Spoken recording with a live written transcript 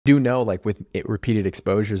Do know like with repeated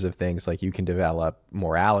exposures of things, like you can develop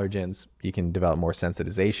more allergens, you can develop more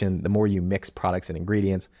sensitization. The more you mix products and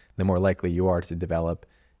ingredients, the more likely you are to develop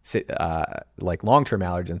like long-term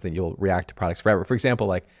allergens that you'll react to products forever. For example,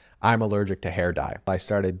 like I'm allergic to hair dye. I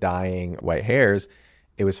started dyeing white hairs.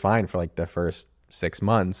 It was fine for like the first 6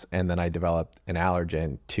 months, and then I developed an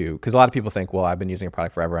allergen to, because a lot of people think, well, I've been using a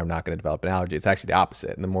product forever, I'm not going to develop an allergy. It's actually the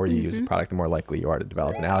opposite. And the more you use a product, the more likely you are to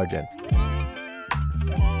develop an allergen.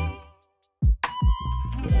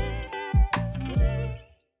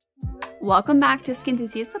 Welcome back to Skin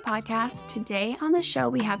Enthusiast, the podcast. Today on the show,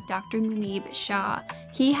 we have Dr. SHAH.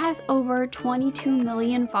 He has over 22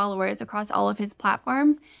 million followers across all of his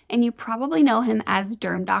platforms, and you probably know him as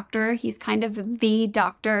Derm Doctor. He's kind of the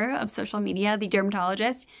doctor of social media, the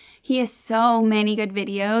dermatologist. He has so many good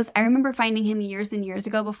videos. I remember finding him years and years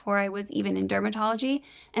ago before I was even in dermatology,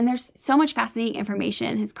 and there's so much fascinating information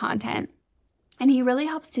in his content. And he really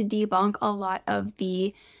helps to debunk a lot of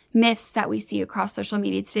the myths that we see across social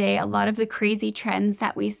media today, a lot of the crazy trends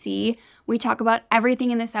that we see. We talk about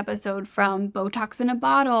everything in this episode, from Botox in a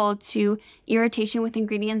bottle to irritation with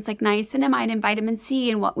ingredients like niacinamide and vitamin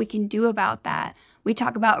C and what we can do about that. We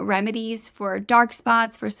talk about remedies for dark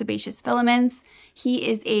spots, for sebaceous filaments. He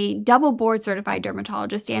is a double board certified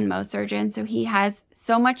dermatologist and Mohs surgeon, so he has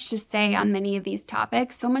so much to say on many of these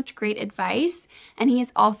topics, so much great advice. And he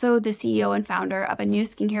is also the CEO and founder of a new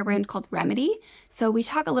skincare brand called Remedy. So we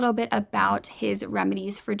talk a little bit about his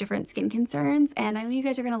remedies for different skin concerns, and I know you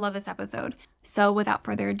guys are going to love this episode. So without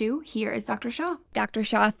further ado, here is Dr. SHAH. Dr.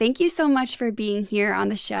 SHAH, thank you so much for being here on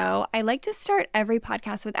the show. I like to start every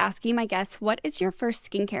podcast with asking my guests, what is your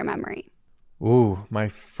first skincare memory? Ooh, my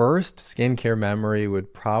first skincare memory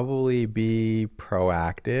would probably be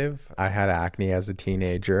Proactive. I had acne as a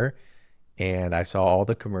teenager, and I saw all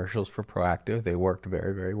the commercials for Proactive. They worked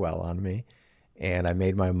very, very well on me. And I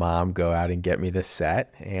made my mom go out and get me the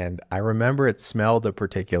set. And I remember it smelled a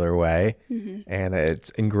particular way, and it's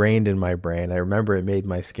ingrained in my brain. I remember it made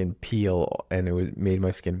my skin peel, and made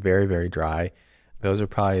my skin very, very dry. Those are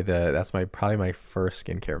probably probably my first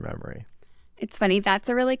skincare memory. It's funny, that's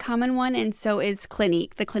a really common one, and so is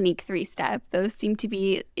Clinique, the Clinique 3-step. Those seem to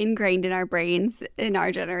be ingrained in our brains in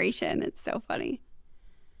our generation. It's so funny.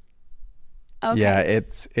 Okay. Yeah,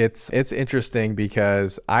 it's interesting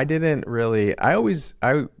because I was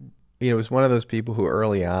one of those people who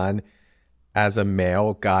early on as a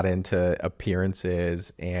male got into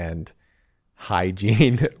appearances and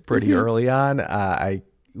hygiene pretty early on. I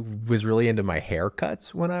was really into my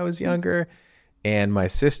haircuts when I was younger, and my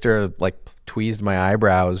sister like tweezed my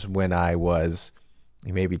eyebrows when I was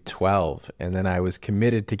maybe 12, and then I was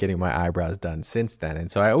committed to getting my eyebrows done since then.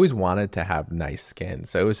 And so I always wanted to have nice skin,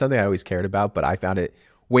 so it was something I always cared about, but I found it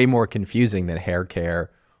way more confusing than hair care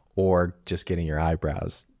or just getting your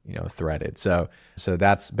eyebrows threaded. So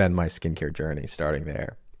that's been my skincare journey, starting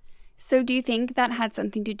there. So do you think that had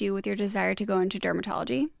something to do with your desire to go into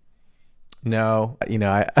dermatology? No,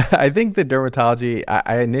 I think the dermatology,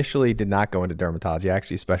 I initially did not go into dermatology. I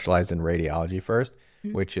actually specialized in radiology first,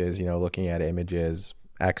 which is, looking at images,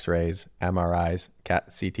 x-rays, MRIs,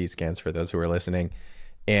 CT scans for those who are listening.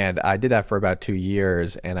 And I did that for about 2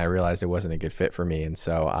 years, and I realized it wasn't a good fit for me. And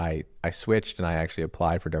so I switched, and I actually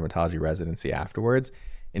applied for dermatology residency afterwards,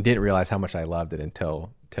 and didn't realize how much I loved it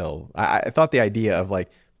until I thought the idea of like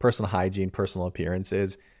personal hygiene, personal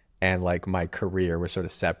appearances, and like my career was sort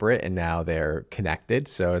of separate, and now they're connected.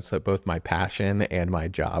 So it's like both my passion and my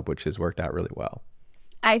job, which has worked out really well.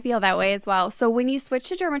 I feel that way as well. So when you switch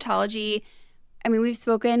to dermatology, I mean, we've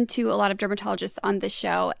spoken to a lot of dermatologists on this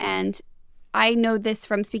show, and I know this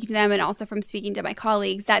from speaking to them and also from speaking to my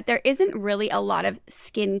colleagues, that there isn't really a lot of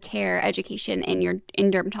skincare education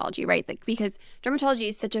in dermatology, right? Like, because dermatology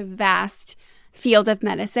is such a vast field of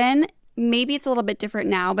medicine. Maybe it's a little bit different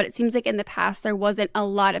now, but it seems like in the past there wasn't a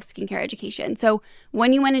lot of skincare education. So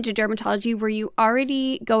when you went into dermatology, were you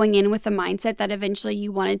already going in with the mindset that eventually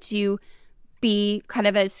you wanted to be kind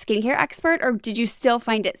of a skincare expert, or did you still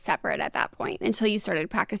find it separate at that point until you started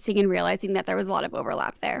practicing and realizing that there was a lot of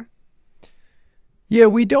overlap there? Yeah,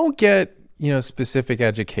 we don't get, specific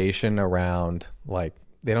education around, like,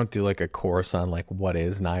 they don't do like a course on like what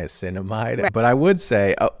is niacinamide. Right. But I would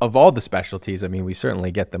say of all the specialties, I mean, we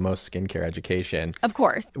certainly get the most skincare education. Of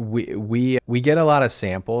course. We get a lot of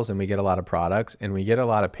samples, and we get a lot of products, and we get a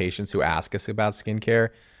lot of patients who ask us about skincare.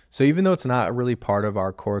 So even though it's not really part of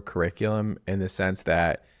our core curriculum, in the sense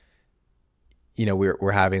that,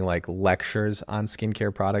 we're having like lectures on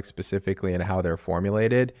skincare products specifically and how they're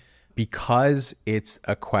formulated, because it's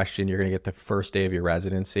a question you're going to get the first day of your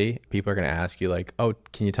residency. People are going to ask you like, oh,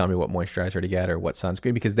 can you tell me what moisturizer to get or what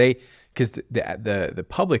sunscreen? Because the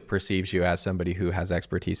public perceives you as somebody who has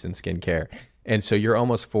expertise in skincare. And so you're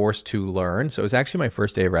almost forced to learn. So it was actually my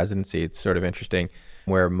first day of residency. It's sort of interesting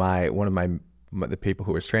where one of the people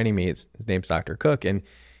who was training me, his name's Dr. Cook, and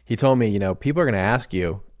he told me, people are going to ask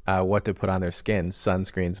you what to put on their skin,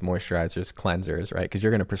 sunscreens, moisturizers, cleansers, right? Because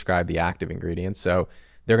you're going to prescribe the active ingredients. So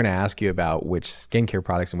they're going to ask you about which skincare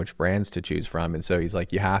products and which brands to choose from. And so he's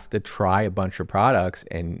like, you have to try a bunch of products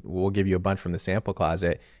and we'll give you a bunch from the sample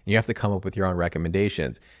closet and you have to come up with your own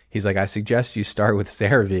recommendations. He's like, I suggest you start with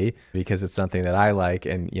CeraVe because it's something that I like,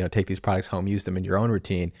 and take these products home, use them in your own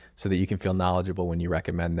routine so that you can feel knowledgeable when you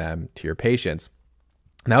recommend them to your patients.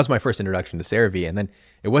 And that was my first introduction to CeraVe. And then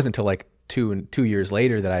it wasn't until like two years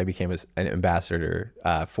later that I became an ambassador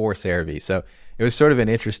for CeraVe. So it was sort of an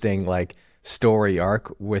interesting story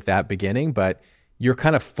arc with that beginning, but you're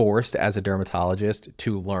kind of forced as a dermatologist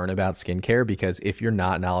to learn about skincare, because if you're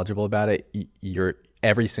not knowledgeable about it,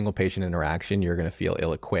 every single patient interaction, you're going to feel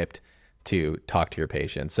ill-equipped to talk to your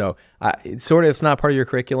patient. So it's not part of your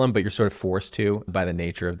curriculum, but you're sort of forced to by the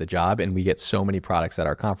nature of the job. And we get so many products at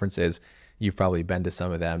our conferences. You've probably been to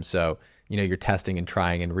some of them. So, you're testing and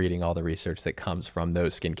trying and reading all the research that comes from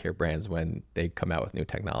those skincare brands when they come out with new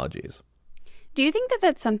technologies. Do you think that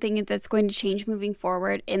that's something that's going to change moving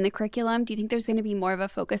forward in the curriculum? Do you think there's going to be more of a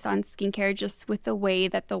focus on skincare just with the way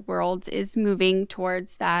that the world is moving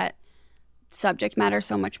towards that subject matter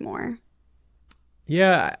so much more?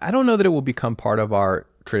 Yeah, I don't know that it will become part of our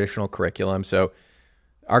traditional curriculum. So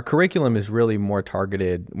our curriculum is really more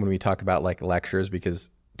targeted when we talk about lectures, because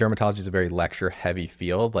dermatology is a very lecture heavy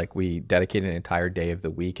field. We dedicate an entire day of the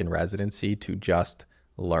week in residency to just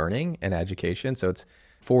learning and education. So it's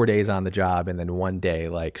 4 days on the job and then 1 day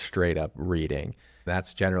straight up reading.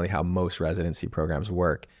 That's generally how most residency programs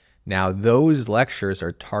work. Now, those lectures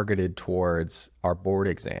are targeted towards our board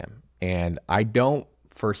exam. And I don't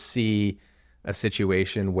foresee a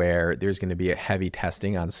situation where there's going to be a heavy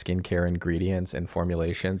testing on skincare ingredients and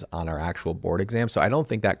formulations on our actual board exam. So I don't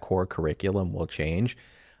think that core curriculum will change.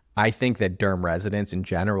 I think that derm residents in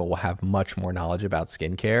general will have much more knowledge about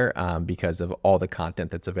skincare because of all the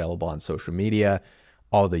content that's available on social media,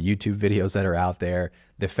 all the YouTube videos that are out there.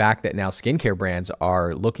 The fact that now skincare brands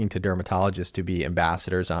are looking to dermatologists to be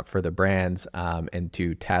ambassadors for the brands and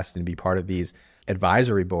to test and be part of these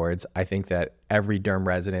advisory boards, I think that every derm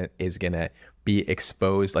resident is going to be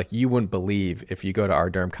exposed. You wouldn't believe, if you go to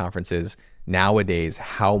our derm conferences nowadays,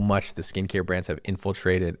 how much the skincare brands have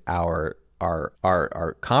infiltrated our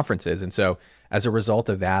conferences. And so as a result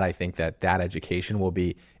of that, I think that education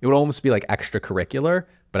it would almost be extracurricular,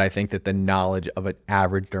 but I think that the knowledge of an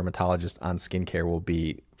average dermatologist on skincare will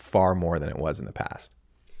be far more than it was in the past.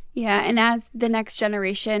 Yeah, and as the next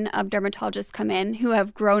generation of dermatologists come in who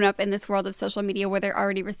have grown up in this world of social media where they're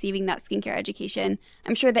already receiving that skincare education,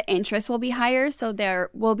 I'm sure the interest will be higher, so there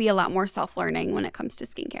will be a lot more self-learning when it comes to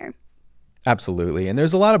skincare. Absolutely. And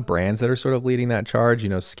there's a lot of brands that are sort of leading that charge.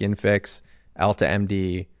 SkinFix, Elta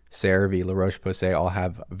MD, CeraVe, La Roche-Posay all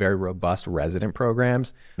have very robust resident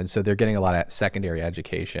programs. And so they're getting a lot of secondary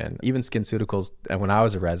education. Even SkinCeuticals, when I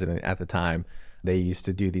was a resident at the time, they used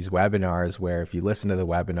to do these webinars where if you listen to the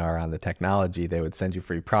webinar on the technology, they would send you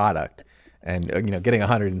free product. And getting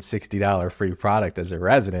 $160 free product as a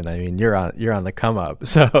resident, I mean, you're on the come up.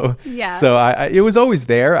 So yeah. So it was always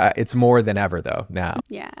there. It's more than ever though now.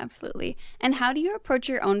 Yeah, absolutely. And how do you approach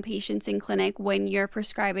your own patients in clinic when you're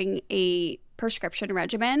prescribing a prescription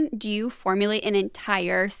regimen? Do you formulate an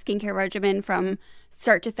entire skincare regimen from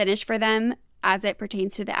start to finish for them as it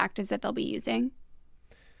pertains to the actives that they'll be using?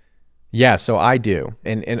 Yeah, so I do.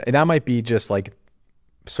 And that might be just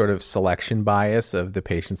sort of selection bias of the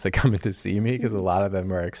patients that come in to see me, because a lot of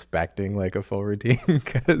them are expecting a full routine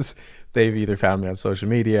because they've either found me on social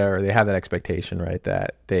media or they have that expectation, right,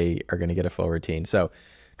 that they are going to get a full routine. So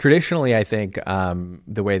traditionally, I think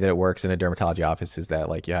the way that it works in a dermatology office is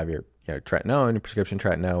that you have your tretinoin, your prescription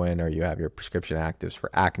tretinoin, or you have your prescription actives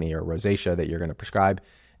for acne or rosacea that you're going to prescribe.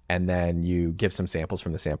 And then you give some samples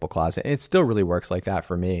from the sample closet. And it still really works like that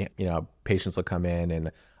for me. Patients will come in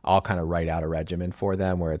and I'll kind of write out a regimen for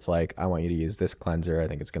them where it's I want you to use this cleanser. I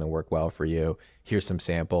think it's going to work well for you. Here's some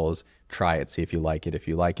samples. Try it. See if you like it. If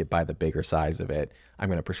you like it, buy the bigger size of it. I'm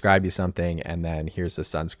going to prescribe you something. And then here's the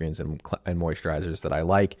sunscreens and moisturizers that I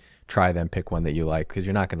like. Try them. Pick one that you like, because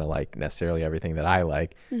you're not going to like necessarily everything that I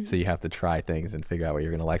like. Mm-hmm. So you have to try things and figure out what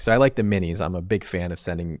you're going to like. So I like the minis. I'm a big fan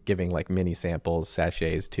of giving mini samples,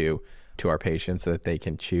 sachets to our patients so that they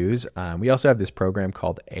can choose. We also have this program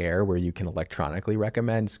called Air where you can electronically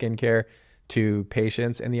recommend skincare to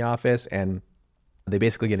patients in the office, and they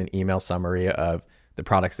basically get an email summary of the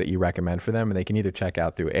products that you recommend for them, and they can either check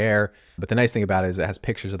out through Air. But the nice thing about it is it has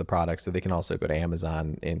pictures of the products, so they can also go to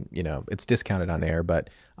Amazon, and it's discounted on Air, but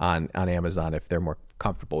on Amazon, if they're more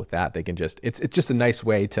comfortable with that, they can just it's just a nice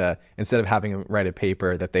way to, instead of having them write a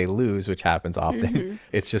paper that they lose, which happens often,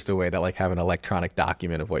 it's just a way to like have an electronic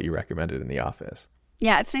document of what you recommended in the office.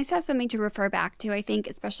 Yeah, it's nice to have something to refer back to. I think,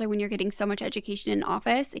 especially when you're getting so much education in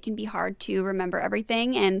office, it can be hard to remember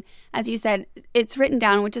everything. And as you said, it's written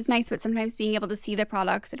down, which is nice, but sometimes being able to see the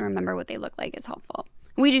products and remember what they look like is helpful.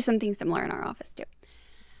 We do something similar in our office too.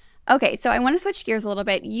 Okay, so I want to switch gears a little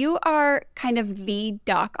bit. You are kind of the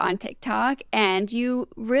doc on TikTok, and you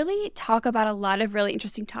really talk about a lot of really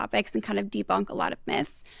interesting topics and kind of debunk a lot of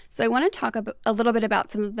myths. So I want to talk a little bit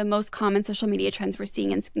about some of the most common social media trends we're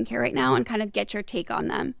seeing in skincare right now and kind of get your take on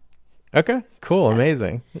them. Okay, cool,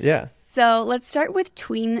 amazing. Yeah. So let's start with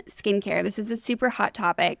tween skincare. This is a super hot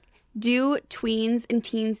topic. Do tweens and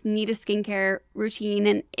teens need a skincare routine?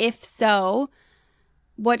 And if so,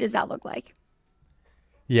 what does that look like?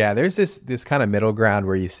 Yeah, there's this kind of middle ground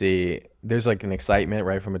where you see there's like an excitement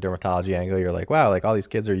right from a dermatology angle. You're like, wow, like all these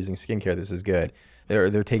kids are using skincare. This is good.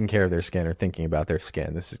 They're taking care of their skin or thinking about their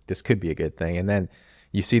skin. This could be a good thing. And then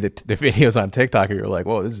you see the videos on TikTok and you're like,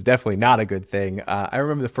 whoa, this is definitely not a good thing. I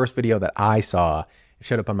remember the first video that I saw, it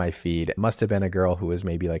showed up on my feed. It must have been a girl who was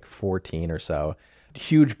maybe like 14 or so.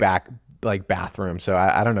 Huge bathroom. So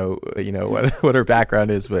I don't know, what her background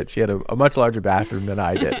is, but she had a much larger bathroom than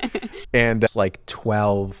I did. And it's like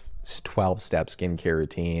 12-step skincare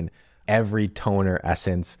routine, every toner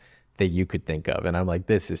essence that you could think of. And I'm like,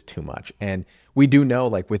 this is too much. And we do know,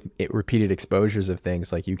 like with repeated exposures of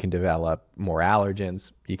things, like you can develop more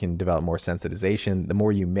allergens, you can develop more sensitization. The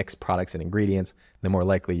more you mix products and ingredients, the more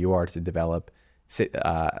likely you are to develop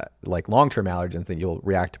like long-term allergens that you'll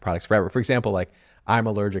react to products forever. For example, like I'm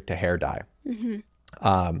allergic to hair dye,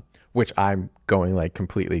 which I'm going like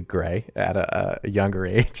completely gray at a younger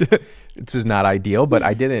age, which is not ideal. But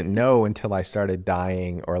I didn't know until I started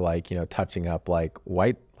dyeing or like, touching up like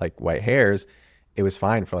white hairs. It was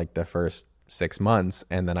fine for like the first 6 months.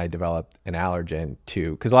 And then I developed an allergen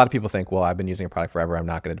too. Because a lot of people think, well, I've been using a product forever, I'm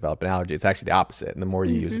not going to develop an allergy. It's actually the opposite. And the more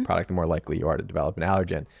you use a product, the more likely you are to develop an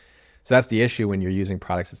allergen. So that's the issue when you're using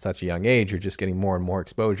products at such a young age. You're just getting more and more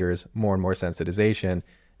exposures, more and more sensitization,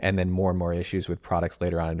 and then more and more issues with products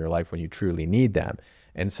later on in your life when you truly need them.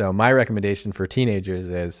 And so my recommendation for teenagers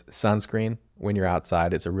is sunscreen when you're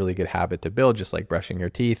outside. It's a really good habit to build, just like brushing your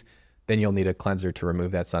teeth. Then you'll need a cleanser to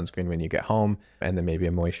remove that sunscreen when you get home, and then maybe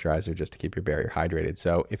a moisturizer just to keep your barrier hydrated.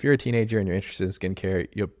 So if you're a teenager and you're interested in skincare,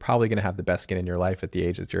 you're probably going to have the best skin in your life at the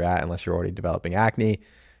age that you're at, unless you're already developing acne.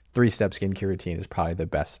 3-step skincare routine is probably the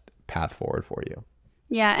best path forward for you.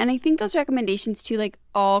 Yeah, and I think those recommendations too, like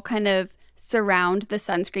all kind of surround the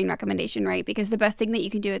sunscreen recommendation, right? Because the best thing that you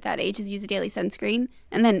can do at that age is use a daily sunscreen.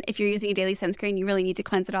 And then if you're using a daily sunscreen, you really need to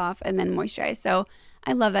cleanse it off and then moisturize. So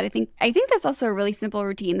I love that. I think that's also a really simple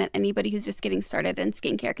routine that anybody who's just getting started in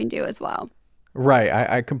skincare can do as well. Right.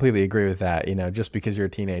 I completely agree with that. Just because you're a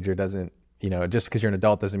teenager doesn't, just because you're an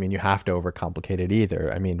adult doesn't mean you have to overcomplicate it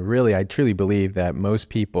either. I mean, really, I truly believe that most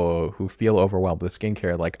people who feel overwhelmed with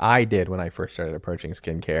skincare, like I did when I first started approaching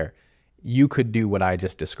skincare, you could do what I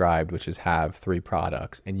just described, which is have 3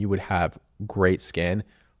 products, and you would have great skin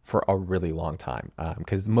for a really long time.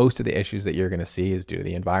 Because most of the issues that you're going to see is due to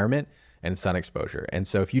the environment and sun exposure. And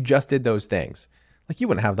so if you just did those things, like you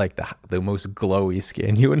wouldn't have like the most glowy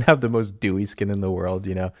skin. You wouldn't have the most dewy skin in the world.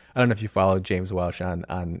 I don't know if you follow James Welsh on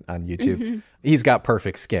YouTube. He's got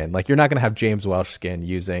perfect skin. Like you're not going to have James Welsh skin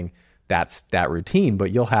using that routine,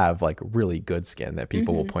 but you'll have like really good skin that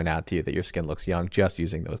people will point out to you that your skin looks young just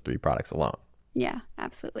using those 3 products alone. Yeah,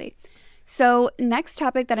 absolutely. So next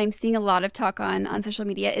topic that I'm seeing a lot of talk on social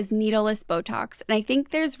media is needleless Botox. And I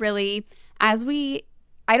think there's really, I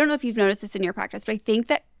don't know if you've noticed this in your practice, but I think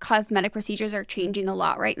that cosmetic procedures are changing a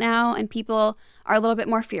lot right now, and people are a little bit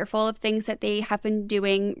more fearful of things that they have been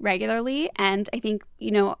doing regularly. And I think,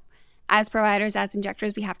 as providers, as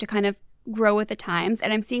injectors, we have to kind of grow with the times.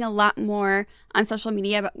 And I'm seeing a lot more on social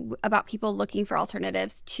media about people looking for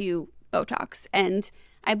alternatives to Botox. And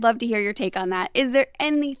I'd love to hear your take on that. Is there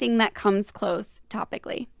anything that comes close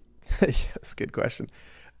topically? Yes, good question.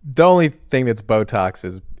 The only thing that's Botox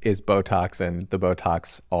is Botox and the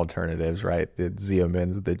Botox alternatives, right? The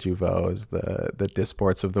Xeomins, the Jeuveaus, the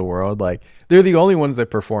Dysports of the world. Like they're the only ones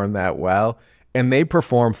that perform that well, and they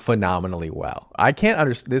perform phenomenally well. I can't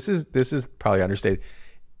understand. This is probably understated.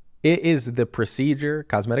 It is the procedure,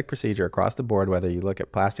 cosmetic procedure across the board, whether you look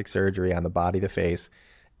at plastic surgery on the body, the face,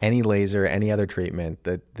 any laser, any other treatment,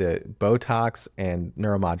 the Botox and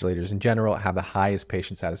neuromodulators in general have the highest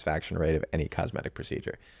patient satisfaction rate of any cosmetic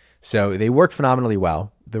procedure. So they work phenomenally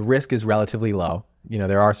well. The risk is relatively low.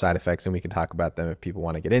 There are side effects, and we can talk about them if people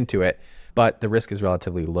want to get into it, but the risk is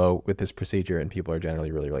relatively low with this procedure, and people are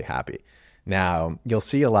generally really, really happy. Now, you'll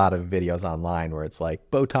see a lot of videos online where it's like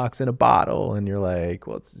Botox in a bottle, and you're like,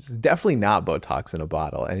 well, it's definitely not Botox in a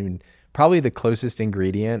bottle. I mean, probably the closest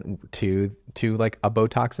ingredient to like a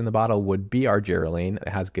Botox in the bottle would be argireline. It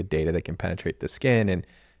has good data that can penetrate the skin and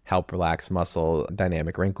help relax muscle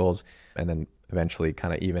dynamic wrinkles, and then eventually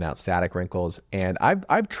kind of even out static wrinkles. And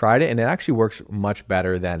I've tried it, and it actually works much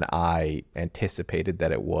better than I anticipated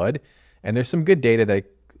that it would. And there's some good data that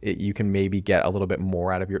you can maybe get a little bit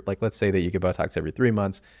more out of your, like, let's say that you get Botox every 3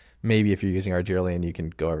 months. Maybe if you're using argireline, you can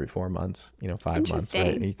go every 4 months, 5 months,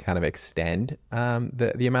 right? And you kind of extend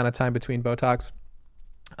the amount of time between Botox.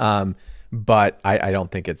 But I don't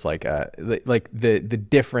think it's like the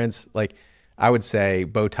difference, like, I would say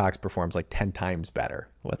Botox performs like 10 times better,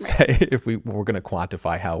 let's say, if we're going to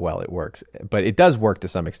quantify how well it works. But it does work to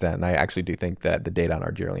some extent. And I actually do think that the data on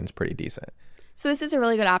argireline is pretty decent. So this is a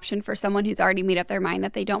really good option for someone who's already made up their mind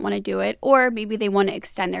that they don't want to do it, or maybe they want to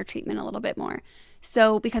extend their treatment a little bit more.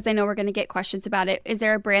 So because I know we're going to get questions about it, is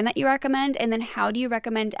there a brand that you recommend? And then how do you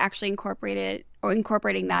recommend actually incorporating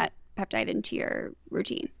that peptide into your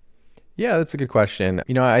routine? Yeah, that's a good question.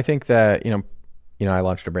 I think that, I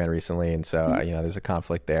launched a brand recently, and so, there's a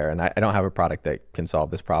conflict there, and I don't have a product that can solve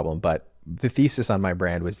this problem. But the thesis on my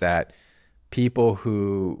brand was that people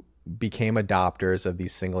who became adopters of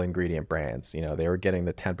these single ingredient brands, they were getting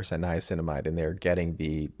the 10% niacinamide, and they're getting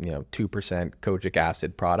the, 2% kojic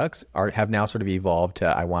acid products, have now sort of evolved to,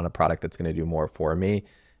 I want a product that's going to do more for me.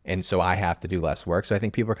 And so I have to do less work. So I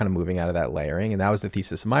think people are kind of moving out of that layering. And that was the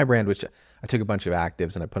thesis of my brand, which I took a bunch of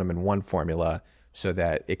actives and I put them in one formula so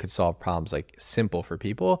that it could solve problems like simple for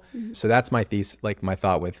people. Mm-hmm. So that's my thesis, like my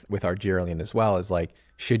thought with argireline as well, is like,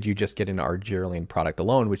 should you just get an argireline product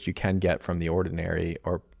alone, which you can get from The Ordinary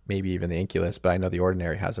or maybe even the Inculus, but I know The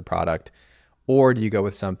Ordinary has a product. Or do you go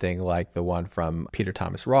with something like the one from Peter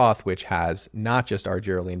Thomas Roth, which has not just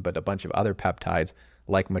argireline, but a bunch of other peptides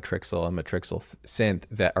like matrixyl and matrixyl synth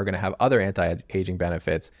that are going to have other anti-aging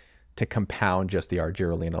benefits to compound just the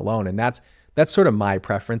argireline alone. And that's sort of my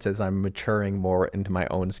preference as I'm maturing more into my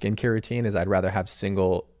own skincare routine, is I'd rather have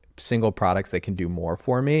single products that can do more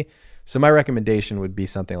for me. So my recommendation would be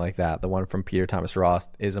something like that. The one from Peter Thomas Roth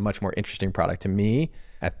is a much more interesting product to me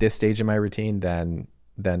at this stage in my routine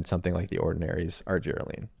than something like The Ordinary's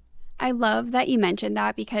argireline. I love that you mentioned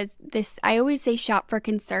that, because I always say shop for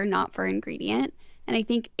concern, not for ingredient. And I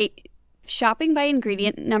think shopping by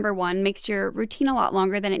ingredient, number one, makes your routine a lot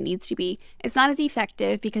longer than it needs to be. It's not as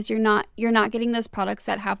effective because you're not getting those products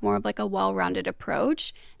that have more of like a well-rounded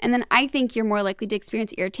approach. And then I think you're more likely to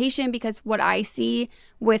experience irritation, because what I see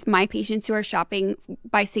with my patients who are shopping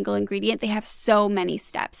by single ingredient, they have so many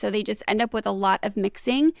steps. So they just end up with a lot of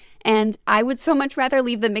mixing. And I would so much rather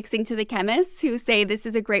leave the mixing to the chemists who say this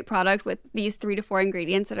is a great product with these 3 to 4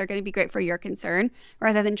 ingredients that are going to be great for your concern,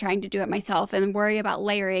 rather than trying to do it myself and worry about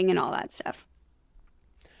layering and all that stuff.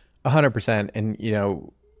 100%.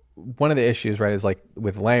 And, one of the issues, right, is like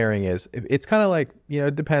with layering is it's kind of like,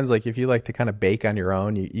 it depends. Like if you like to kind of bake on your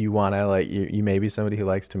own, you want to like, you may be somebody who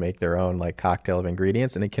likes to make their own like cocktail of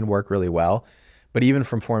ingredients, and it can work really well. But even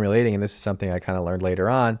from formulating, and this is something I kind of learned later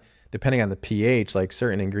on, depending on the pH, like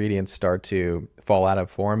certain ingredients start to fall out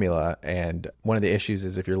of formula. And one of the issues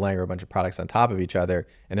is if you're layering a bunch of products on top of each other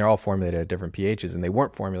and they're all formulated at different pHs and they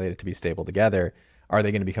weren't formulated to be stable together, are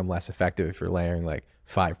they going to become less effective if you're layering like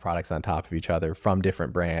 5 products on top of each other from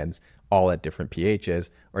different brands, all at different pHs?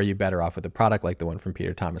 Or are you better off with a product like the one from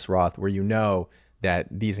Peter Thomas Roth, where you know that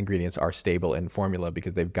these ingredients are stable in formula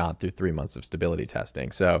because they've gone through 3 months of stability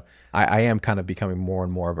testing? So I am kind of becoming more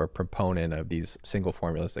and more of a proponent of these single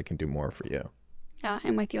formulas that can do more for you. Yeah,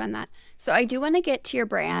 I'm with you on that. So I do want to get to your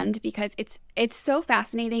brand, because it's so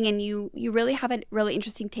fascinating, and you really have a really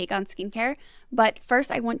interesting take on skincare. But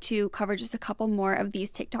first, I want to cover just a couple more of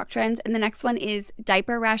these TikTok trends. And the next one is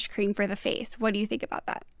diaper rash cream for the face. What do you think about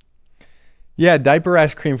that? Yeah, diaper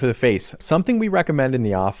rash cream for the face. Something we recommend in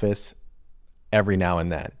the office every now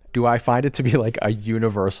and then. Do I find it to be like a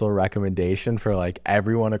universal recommendation for like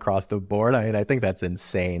everyone across the board? I mean, I think that's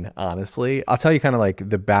insane, honestly. I'll tell you kind of like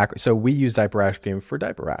the back. So we use diaper rash cream for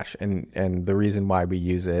diaper rash. And the reason why we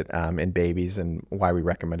use it in babies and why we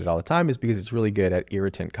recommend it all the time is because it's really good at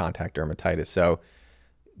irritant contact dermatitis. So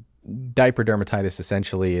diaper dermatitis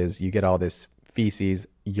essentially is you get all this feces,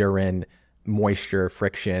 urine, moisture,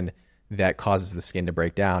 friction that causes the skin to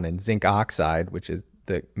break down. And zinc oxide, which is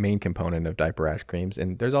the main component of diaper rash creams.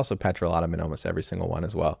 And there's also petrolatum in almost every single one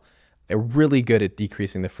as well. They're really good at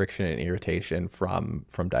decreasing the friction and irritation from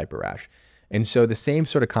diaper rash. And so the same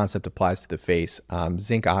sort of concept applies to the face.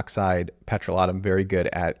 Zinc oxide, petrolatum, very good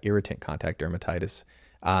at irritant contact dermatitis.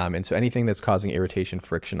 And so anything that's causing irritation,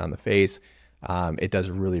 friction on the face, it does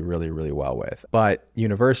really, really, really well with. But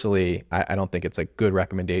universally, I don't think it's a good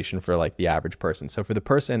recommendation for like the average person. So for the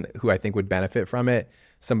person who I think would benefit from it,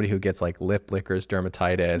 somebody who gets like lip lickers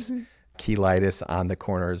dermatitis, cheilitis on the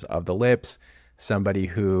corners of the lips, somebody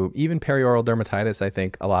who, even perioral dermatitis, I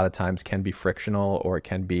think a lot of times can be frictional or it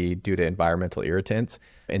can be due to environmental irritants.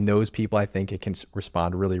 And those people, I think it can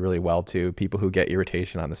respond really, really well to people who get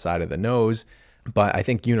irritation on the side of the nose. But I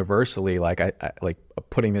think universally, like I like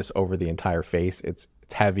putting this over the entire face, it's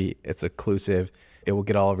heavy, it's occlusive, it will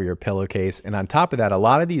get all over your pillowcase. And on top of that, a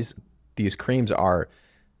lot of these creams are,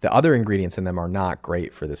 the other ingredients in them are not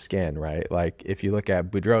great for the skin, right? Like if you look at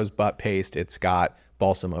Boudreaux's butt paste, it's got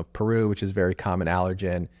balsam of Peru, which is a very common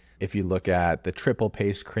allergen. If you look at the triple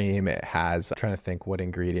paste cream, it has, I'm trying to think what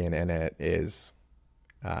ingredient in it is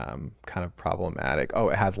kind of problematic. Oh,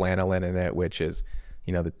 it has lanolin in it, which is,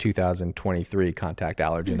 you know, the 2023 contact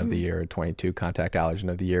allergen of the year, 22 contact allergen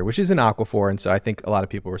of the year, which is an aquaphor. And so I think a lot of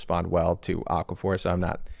people respond well to aquaphor. So I'm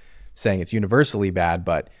not saying it's universally bad,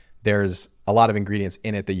 but there's a lot of ingredients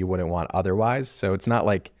in it that you wouldn't want otherwise. So it's not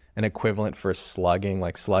like an equivalent for slugging,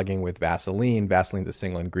 like slugging with Vaseline. Vaseline's a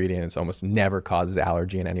single ingredient. It's almost never causes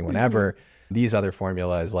allergy in anyone ever. These other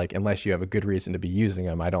formulas, like unless you have a good reason to be using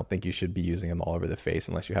them, I don't think you should be using them all over the face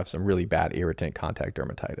unless you have some really bad irritant contact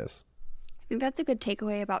dermatitis. I think that's a good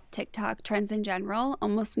takeaway about TikTok trends in general.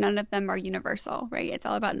 Almost none of them are universal, right? It's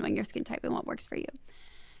all about knowing your skin type and what works for you.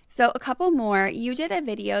 So a couple more. You did a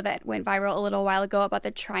video that went viral a little while ago about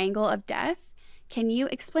the triangle of death. Can you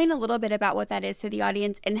explain a little bit about what that is to the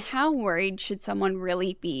audience and how worried should someone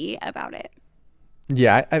really be about it?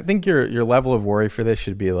 Yeah, I think your level of worry for this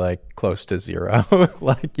should be like close to zero.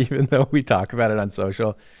 Like even though we talk about it on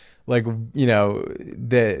social, like, you know,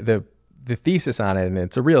 the thesis on it, and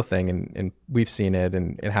it's a real thing, and we've seen it,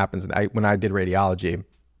 and it happens. When I did radiology,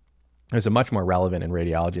 it was much more relevant in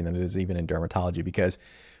radiology than it is even in dermatology, because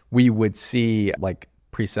we would see like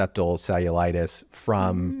preseptal cellulitis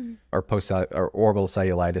from or orbital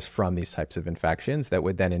cellulitis from these types of infections that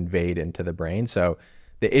would then invade into the brain. So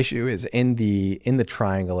the issue is in the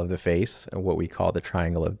triangle of the face, what we call the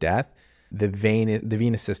triangle of death. The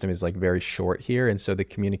venous system is like very short here, and so the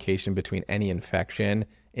communication between any infection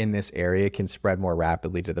in this area can spread more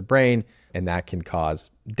rapidly to the brain, and that can cause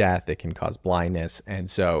death. It can cause blindness, and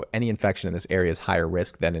so any infection in this area is higher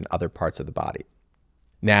risk than in other parts of the body.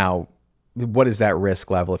 Now, what is that risk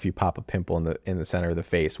level if you pop a pimple in the center of the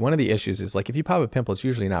face? One of the issues is like if you pop a pimple, it's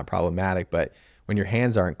usually not problematic, but when your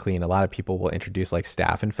hands aren't clean, a lot of people will introduce like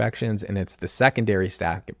staph infections, and it's the secondary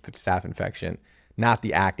staph infection, not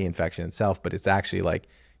the acne infection itself, but it's actually like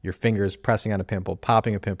your fingers pressing on a pimple,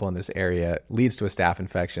 popping a pimple in this area leads to a staph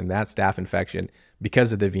infection. That staph infection,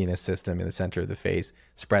 because of the venous system in the center of the face,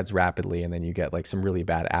 spreads rapidly, and then you get like some really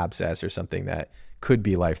bad abscess or something that could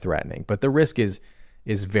be life-threatening. But the risk is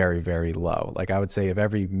very, very low. Like I would say of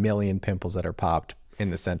every million pimples that are popped in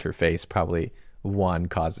the center face, probably one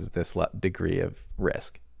causes this degree of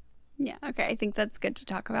risk. Yeah, okay. I think that's good to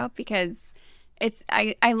talk about because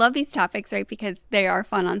I love these topics, right? Because they are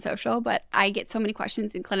fun on social, but I get so many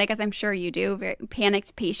questions in clinic, as I'm sure you do, very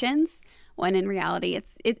panicked patients, when in reality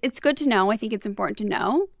it's good to know. I think it's important to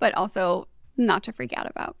know, but also not to freak out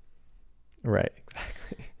about. Right,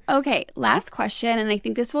 exactly. Okay, last question, and I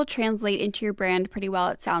think this will translate into your brand pretty well,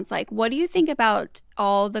 it sounds like. What do you think about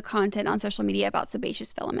all the content on social media about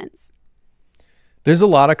sebaceous filaments? There's a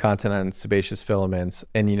lot of content on sebaceous filaments,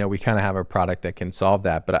 and you know, we kind of have a product that can solve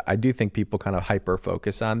that, but I do think people kind of hyper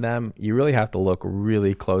focus on them. You really have to look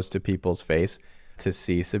really close to people's face to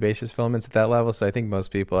see sebaceous filaments at that level. So I think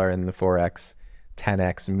most people are in the 4x,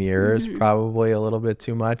 10x mirrors, probably a little bit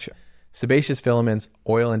too much. Sebaceous filaments,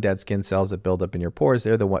 oil and dead skin cells that build up in your pores,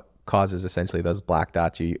 they're the what causes essentially those black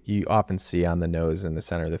dots you often see on the nose and the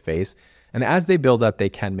center of the face. And as they build up, they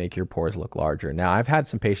can make your pores look larger. Now, I've had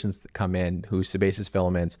some patients that come in whose sebaceous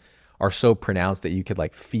filaments are so pronounced that you could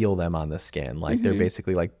like feel them on the skin. Like they're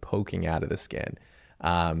basically like poking out of the skin.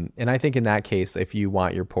 And I think in that case, if you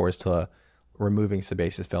want your pores to, removing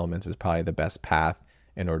sebaceous filaments is probably the best path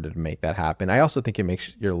in order to make that happen. I also think it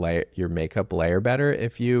makes your makeup layer better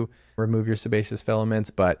if you remove your sebaceous filaments,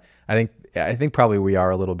 but I think probably we are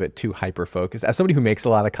a little bit too hyper focused. As somebody who makes a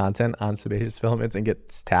lot of content on sebaceous filaments and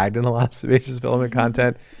gets tagged in a lot of sebaceous filament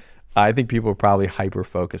content, I think people probably hyper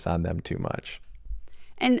focus on them too much.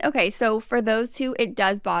 And okay, so for those who it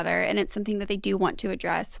does bother and it's something that they do want to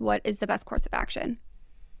address, what is the best course of action?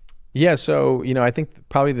 Yeah, so I think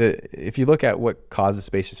probably if you look at what causes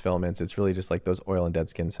sebaceous filaments, it's really just like those oil and dead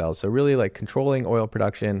skin cells. So really like controlling oil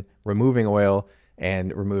production, removing oil,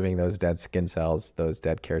 and removing those dead skin cells, those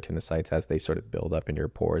dead keratinocytes as they sort of build up in your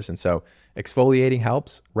pores. And so exfoliating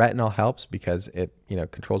helps, retinol helps because it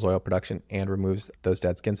controls oil production and removes those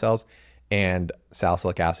dead skin cells. And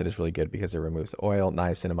salicylic acid is really good because it removes the oil.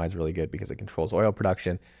 Niacinamide is really good because it controls oil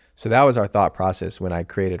production. So that was our thought process when I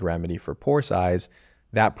created Remedy for pore size.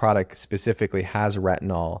 That product specifically has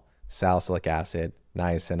retinol, salicylic acid,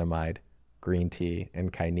 niacinamide, green tea,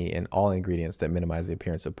 and kyneton, all ingredients that minimize the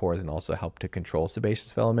appearance of pores and also help to control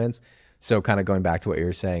sebaceous filaments. So kind of going back to what you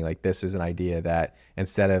were saying, like this was an idea that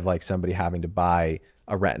instead of like somebody having to buy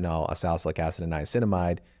a retinol, a salicylic acid, and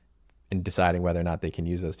niacinamide and deciding whether or not they can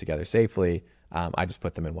use those together safely, I just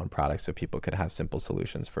put them in one product so people could have simple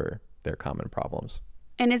solutions for their common problems.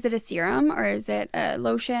 And is it a serum or is it a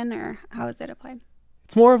lotion or how is it applied?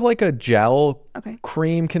 It's more of like a gel Okay.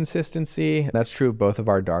 cream consistency. That's true of both of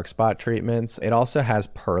our dark spot treatments. It also has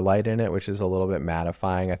perlite in it, which is a little bit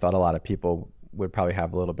mattifying. I thought a lot of people would probably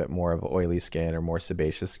have a little bit more of oily skin or more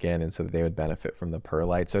sebaceous skin, and so they would benefit from the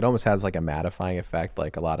perlite. So it almost has like a mattifying effect,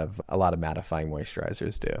 like a lot of mattifying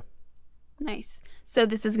moisturizers do. Nice. So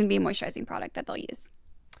this is going to be a moisturizing product that they'll use.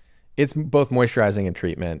 It's both moisturizing and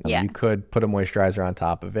treatment. Yeah. You could put a moisturizer on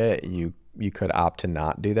top of it. You could opt to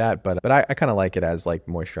not do that, but I kind of like it as like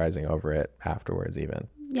moisturizing over it afterwards even.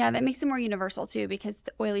 Yeah, that makes it more universal too because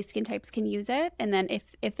the oily skin types can use it. And then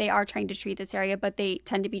if they are trying to treat this area, but they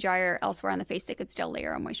tend to be drier elsewhere on the face, they could still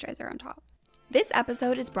layer a moisturizer on top. This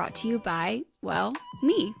episode is brought to you by, well,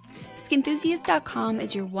 me. Skinthusiast.com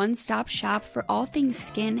is your one-stop shop for all things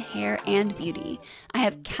skin, hair, and beauty. I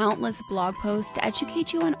have countless blog posts to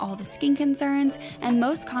educate you on all the skin concerns and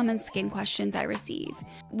most common skin questions I receive.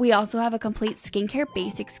 We also have a complete skincare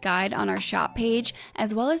basics guide on our shop page,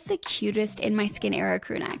 as well as the cutest In My Skin era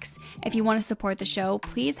crew necks. If you want to support the show,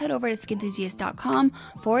 please head over to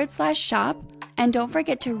skinthusiast.com/shop. And don't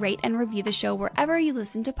forget to rate and review the show wherever you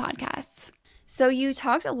listen to podcasts. So you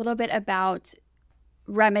talked a little bit about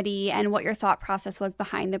Remedy and what your thought process was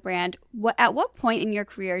behind the brand. At what point in your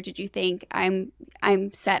career did you think I'm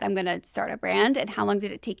set, I'm going to start a brand, and how long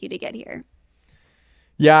did it take you to get here?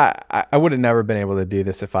 Yeah, I would have never been able to do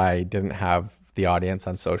this if I didn't have the audience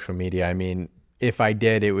on social media. I mean, if I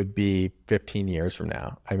did, it would be 15 years from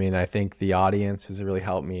now. I mean, I think the audience has really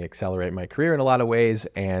helped me accelerate my career in a lot of ways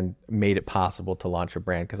and made it possible to launch a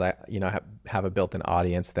brand because I have a built-in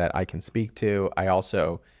audience that I can speak to. I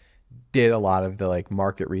also did a lot of the like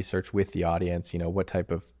market research with the audience. What type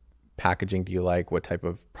of packaging do you like? What type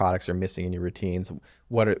of products are missing in your routines?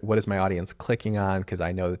 What is my audience clicking on? Because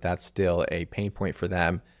I know that that's still a pain point for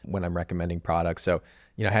them when I'm recommending products. So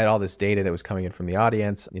I had all this data that was coming in from the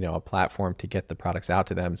audience, a platform to get the products out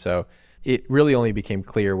to them. So it really only became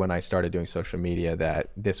clear when I started doing social media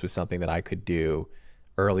that this was something that I could do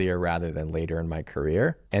earlier rather than later in my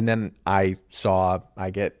career. And then I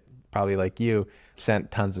get probably like you,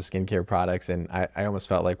 sent tons of skincare products. And I almost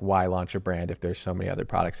felt like, why launch a brand if there's so many other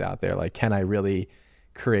products out there? Like, can I really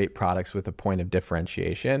create products with a point of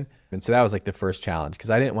differentiation? And so that was like the first challenge because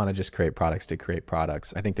I didn't want to just create products to create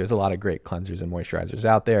products. I think there's a lot of great cleansers and moisturizers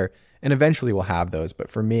out there, and eventually we'll have those.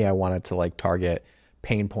 But for me, I wanted to like target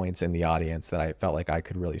pain points in the audience that I felt like I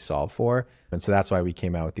could really solve for. And so that's why we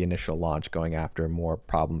came out with the initial launch going after more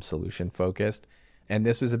problem solution focused. And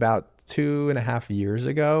this was about 2.5 years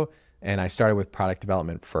ago. And I started with product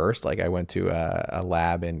development first. Like I went to a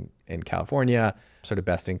lab in California, sort of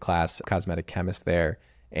best in class cosmetic chemist there.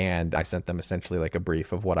 And I sent them essentially like a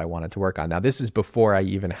brief of what I wanted to work on. Now, this is before I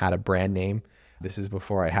even had a brand name. This is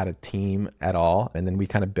before I had a team at all. And then we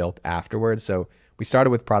kind of built afterwards. So we started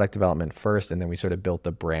with product development first, and then we sort of built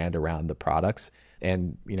the brand around the products.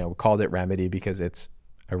 And, we called it Remedy because it's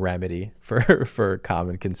a remedy for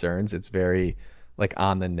common concerns. It's very like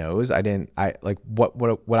on the nose.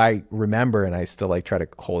 What I remember, and I still like try to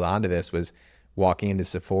hold on to this, was walking into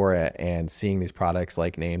Sephora and seeing these products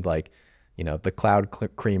like named like, the Cloud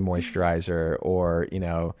Cream Moisturizer or,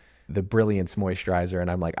 the Brilliance Moisturizer.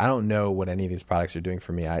 And I'm like, I don't know what any of these products are doing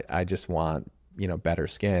for me. I just want, better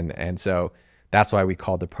skin. And so that's why we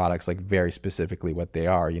called the products like very specifically what they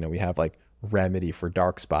are. We have like Remedy for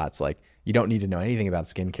dark spots. Like you don't need to know anything about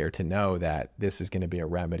skincare to know that this is going to be a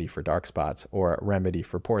remedy for dark spots or a remedy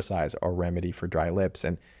for pore size or remedy for dry lips.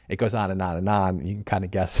 And it goes on and on and on. You can kind of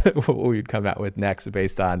guess what we'd come out with next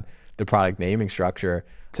based on the product naming structure.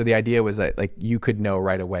 So the idea was that like you could know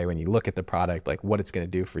right away when you look at the product, like what it's going to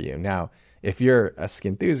do for you. Now, if you're a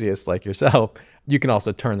skin enthusiast like yourself, you can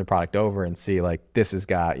also turn the product over and see like this has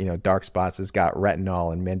got, dark spots, it's got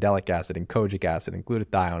retinol and mandelic acid and kojic acid and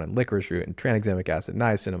glutathione and licorice root and tranexamic acid,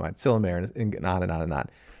 niacinamide, silymarin, and on and on and on.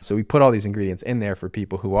 So we put all these ingredients in there for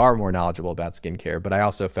people who are more knowledgeable about skincare, but I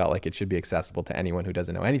also felt like it should be accessible to anyone who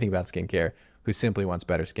doesn't know anything about skincare, who simply wants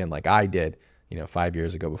better skin like I did, 5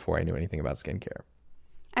 years ago before I knew anything about skincare.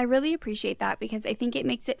 I really appreciate that because I think it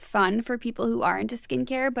makes it fun for people who are into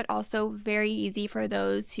skincare, but also very easy for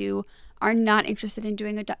those who are not interested in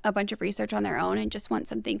doing a bunch of research on their own and just want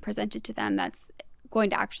something presented to them that's going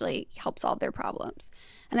to actually help solve their problems.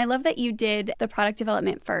 And I love that you did the product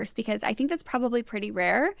development first because I think that's probably pretty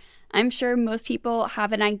rare. I'm sure most people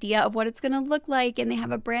have an idea of what it's going to look like and they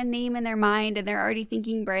have a brand name in their mind and they're already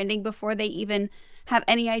thinking branding before they even have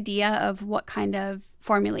any idea of what kind of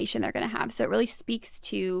formulation they're going to have. So it really speaks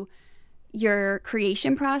to your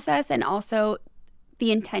creation process and also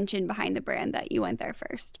the intention behind the brand that you went there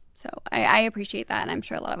first. So I appreciate that, and I'm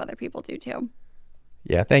sure a lot of other people do too.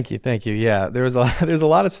 Yeah, thank you. Yeah, there's a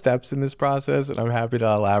lot of steps in this process, and I'm happy to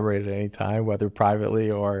elaborate at any time, whether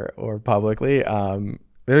privately or publicly.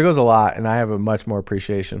 There goes a lot, and I have a much more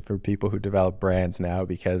appreciation for people who develop brands now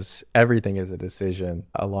because everything is a decision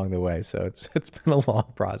along the way. So it's been a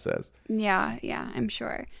long process. Yeah, I'm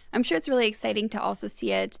sure. I'm sure it's really exciting to also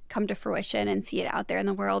see it come to fruition and see it out there in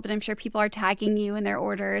the world. And I'm sure people are tagging you in their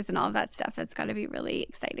orders and all of that stuff. That's got to be really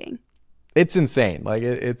exciting. It's insane. Like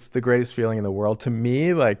it's the greatest feeling in the world to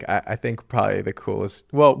me. Like I think probably the coolest.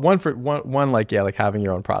 Well, one like having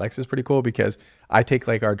your own products is pretty cool because I take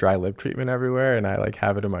like our dry lip treatment everywhere and I like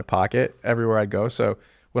have it in my pocket everywhere I go. So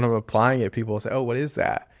when I'm applying it, people will say, "Oh, what is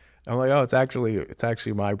that?" I'm like, "Oh, it's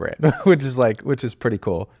actually my brand," which is pretty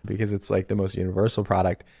cool because it's like the most universal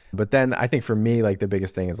product. But then I think for me, like the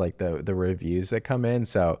biggest thing is like the reviews that come in.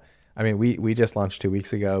 So I mean, we just launched 2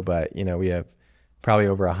 weeks ago, but we have probably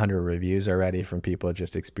over 100 reviews already from people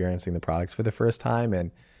just experiencing the products for the first time.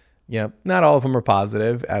 And, not all of them are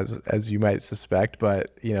positive as you might suspect,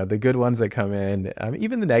 but the good ones that come in,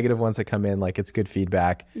 even the negative ones that come in, like it's good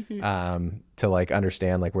feedback, to like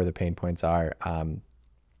understand like where the pain points are.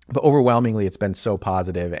 But overwhelmingly it's been so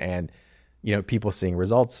positive and, people seeing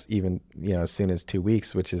results even, as soon as 2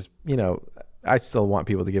 weeks, which is, I still want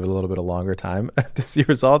people to give it a little bit of longer time to see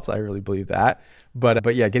results. I really believe that.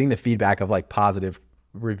 But yeah, getting the feedback of like positive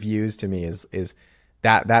reviews to me is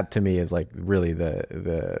that to me is like really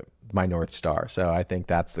the my North Star. So I think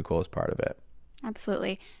that's the coolest part of it.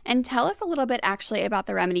 Absolutely. And tell us a little bit actually about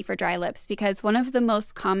the remedy for dry lips, because one of the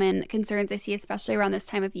most common concerns I see, especially around this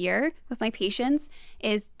time of year with my patients,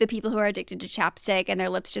 is the people who are addicted to chapstick and their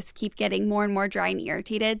lips just keep getting more and more dry and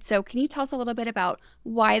irritated. So can you tell us a little bit about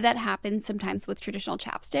why that happens sometimes with traditional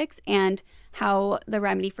chapsticks and how the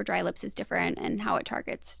remedy for dry lips is different and how it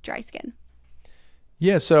targets dry skin?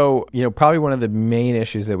 Yeah, so, probably one of the main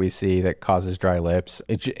issues that we see that causes dry lips,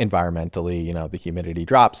 environmentally, the humidity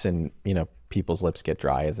drops and, people's lips get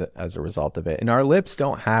dry as a result of it. And our lips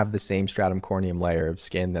don't have the same stratum corneum layer of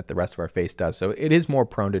skin that the rest of our face does. So it is more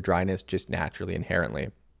prone to dryness just naturally, inherently.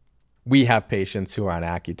 We have patients who are on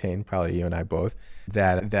Accutane, probably you and I both,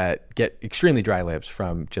 that get extremely dry lips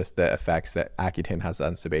from just the effects that Accutane has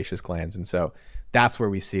on sebaceous glands. And so that's where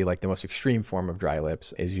we see like the most extreme form of dry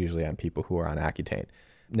lips is usually on people who are on Accutane.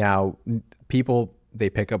 Now, they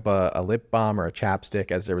pick up a lip balm or a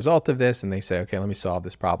chapstick as a result of this, and they say, okay, let me solve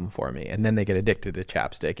this problem for me. And then they get addicted to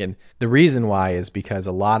chapstick. And the reason why is because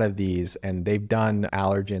a lot of these, and they've done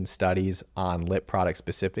allergen studies on lip products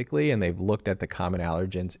specifically, and they've looked at the common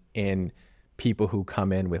allergens in people who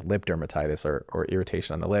come in with lip dermatitis or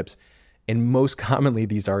irritation on the lips. And most commonly,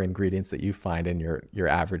 these are ingredients that you find in your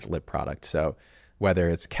average lip product. So whether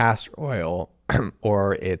it's castor oil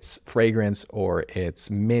or it's fragrance or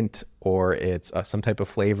it's mint or it's some type of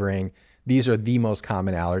flavoring, these are the most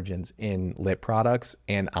common allergens in lip products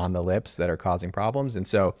and on the lips that are causing problems. And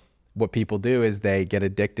so what people do is they get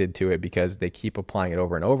addicted to it because they keep applying it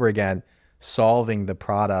over and over again, solving the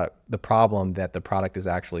problem that the product is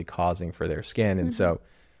actually causing for their skin. And so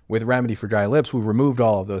with Remedy for Dry Lips, we removed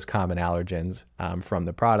all of those common allergens from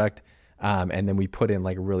the product. And then we put in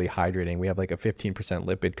like really hydrating. We have like a 15%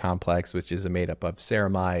 lipid complex, which is made up of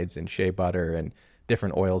ceramides and shea butter and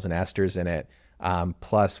different oils and esters in it.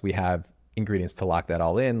 Plus we have ingredients to lock that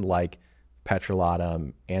all in, like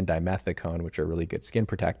petrolatum and dimethicone, which are really good skin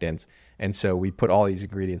protectants. And so we put all these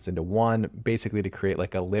ingredients into one, basically to create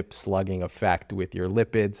like a lip slugging effect with your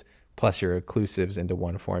lipids plus your occlusives into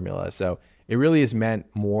one formula. So it really is meant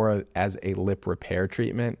more as a lip repair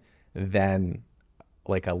treatment than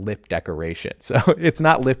like a lip decoration. So it's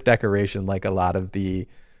not lip decoration like a lot of the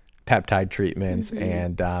peptide treatments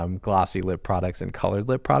and glossy lip products and colored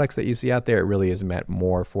lip products that you see out there. It really is meant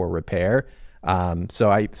more for repair.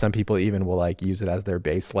 So some people even will like use it as their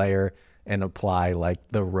base layer and apply like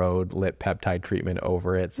the Rhode lip peptide treatment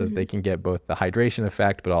over it so that they can get both the hydration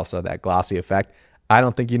effect but also that glossy effect. I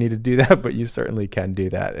don't think you need to do that, but you certainly can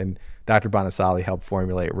do that. And Dr. Bonasali helped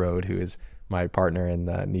formulate Rhode, who is my partner in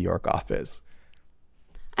the New York office.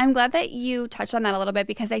 I'm glad that you touched on that a little bit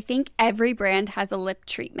because I think every brand has a lip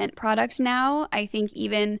treatment product now. I think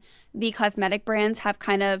even the cosmetic brands have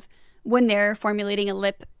kind of, when they're formulating a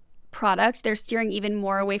lip product, they're steering even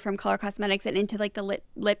more away from color cosmetics and into like the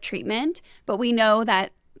lip treatment. But we know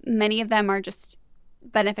that many of them are just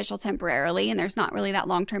beneficial temporarily and there's not really that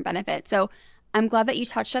long-term benefit. So I'm glad that you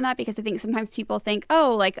touched on that because I think sometimes people think,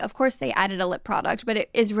 oh, like, of course they added a lip product, but it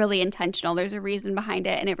is really intentional. There's a reason behind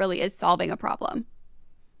it and it really is solving a problem.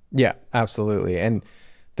 Yeah, absolutely. And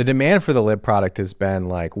the demand for the lip product has been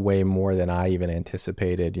like way more than I even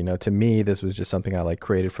anticipated. You know, to me, this was just something I like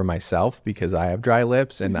created for myself because I have dry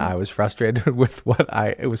lips and I was frustrated with what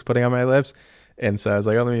I was putting on my lips. And so I was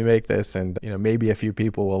like, oh, let me make this. And, you know, maybe a few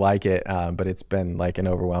people will like it, but it's been like an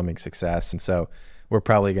overwhelming success. And so we're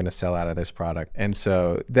probably going to sell out of this product. And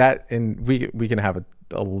so that, and we can have a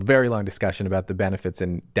very long discussion about the benefits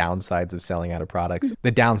and downsides of selling out of products.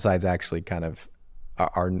 The downsides actually kind of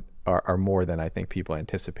are more than I think people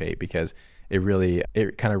anticipate because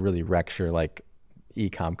it kind of really wrecks your like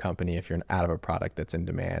e-com company if you're out of a product that's in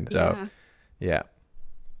demand. So yeah.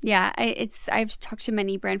 I've talked to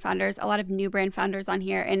many brand founders, a lot of new brand founders on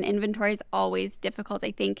here, and inventory is always difficult.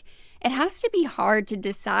 I think it has to be hard to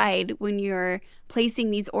decide when you're placing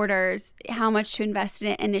these orders how much to invest in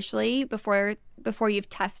it initially before you've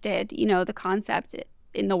tested, you know, the concept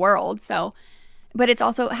in the world. So but it's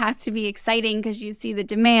also has to be exciting because you see the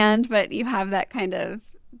demand, but you have that kind of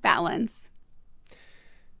balance.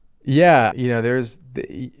 Yeah, you know,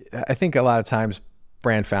 I think a lot of times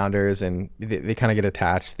brand founders and they kind of get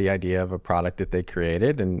attached to the idea of a product that they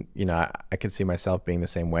created. And, you know, I could see myself being the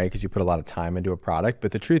same way because you put a lot of time into a product.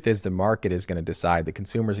 But the truth is the market is going to decide, the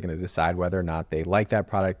consumers are going to decide whether or not they like that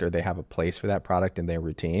product or they have a place for that product in their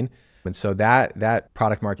routine. And so that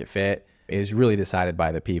product market fit is really decided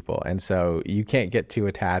by the people. And so you can't get too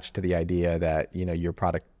attached to the idea that, you know, your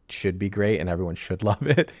product should be great and everyone should love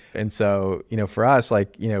it. And so, you know, for us,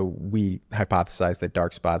 like, you know, we hypothesized that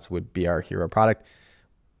dark spots would be our hero product.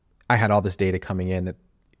 I had all this data coming in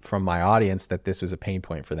from my audience that this was a pain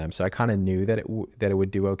point for them. So I kind of knew that it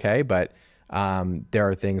would do okay. But there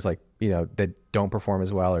are things like, you know, that don't perform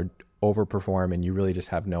as well or overperform and you really just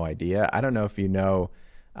have no idea. I don't know if you know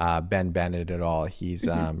Ben Bennett at all. He's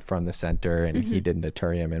from the center and he did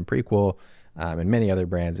Naturium and Prequel and many other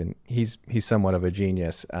brands, and he's somewhat of a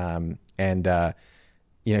genius.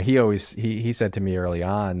 You know, he said to me early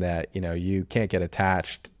on that, you know, you can't get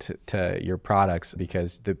attached to your products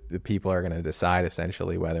because the people are going to decide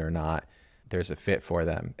essentially whether or not there's a fit for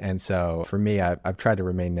them. And so for me, I've tried to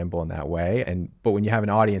remain nimble in that way. But when you have an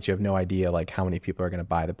audience, you have no idea like how many people are going to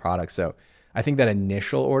buy the product. So I think that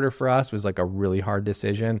initial order for us was like a really hard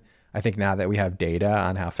decision. I think now that we have data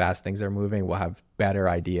on how fast things are moving, we'll have better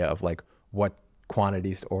idea of like what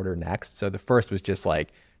quantities to order next. So the first was just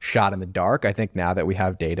like shot in the dark. I think now that we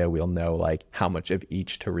have data, we'll know like how much of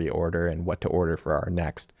each to reorder and what to order for our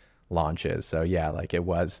next launches. So yeah, like it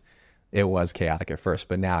was chaotic at first,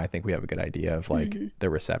 but now I think we have a good idea of like the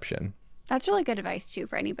reception. That's really good advice too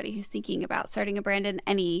for anybody who's thinking about starting a brand in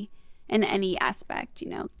any aspect, you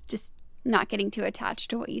know, just not getting too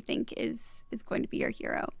attached to what you think is going to be your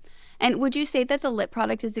hero. And would you say that the lip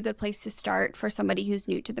product is a good place to start for somebody who's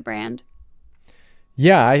new to the brand?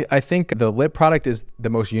 Yeah, I think the lip product is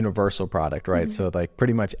the most universal product, right? So like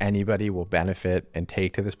pretty much anybody will benefit and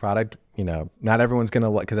take to this product. You know, not everyone's going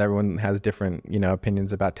to, because everyone has different, you know,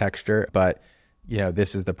 opinions about texture, but you know,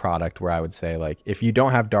 this is the product where I would say like, if you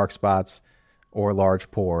don't have dark spots or large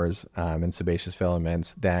pores and sebaceous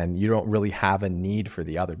filaments, then you don't really have a need for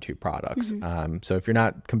the other two products. So if you're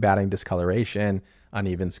not combating discoloration,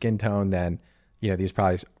 uneven skin tone, then, you know, these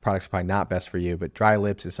products are probably not best for you. But dry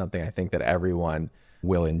lips is something I think that everyone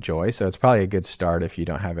will enjoy. So it's probably a good start if you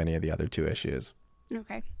don't have any of the other two issues.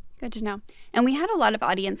 Okay, good to know. And we had a lot of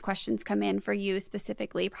audience questions come in for you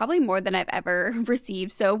specifically, probably more than I've ever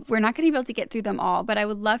received. So we're not going to be able to get through them all, but I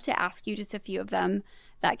would love to ask you just a few of them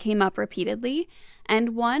that came up repeatedly.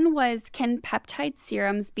 And one was, can peptide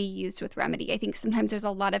serums be used with Remedy? I think sometimes there's a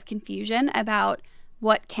lot of confusion about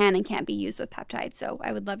what can and can't be used with peptides. So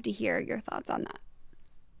I would love to hear your thoughts on that.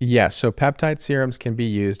 Yeah, so peptide serums can be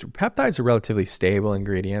used. Peptides are relatively stable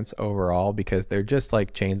ingredients overall because they're just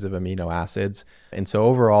like chains of amino acids. And so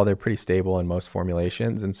overall, they're pretty stable in most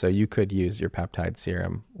formulations. And so you could use your peptide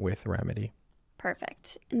serum with Remedy.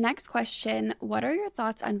 Perfect. Next question. What are your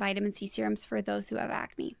thoughts on vitamin C serums for those who have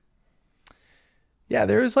acne? Yeah,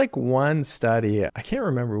 there's like one study. I can't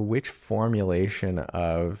remember which formulation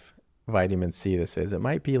of vitamin C this is. It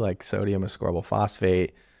might be like sodium ascorbyl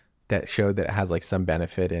phosphate that showed that it has like some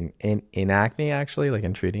benefit in acne, actually, like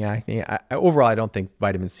in treating acne. Overall, I don't think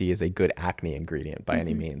vitamin C is a good acne ingredient by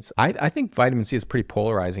any means. I think vitamin C is a pretty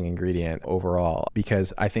polarizing ingredient overall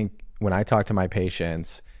because I think when I talk to my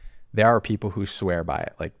patients, there are people who swear by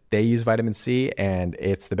it. Like they use vitamin C and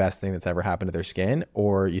it's the best thing that's ever happened to their skin.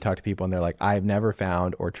 Or you talk to people and they're like, I've never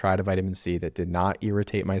found or tried a vitamin C that did not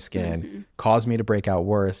irritate my skin, cause me to break out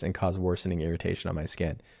worse, and cause worsening irritation on my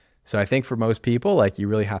skin. So I think for most people, like you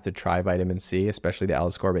really have to try vitamin C, especially the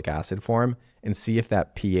L-ascorbic acid form, and see if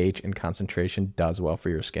that pH and concentration does well for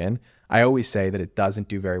your skin. I always say that it doesn't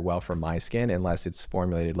do very well for my skin unless it's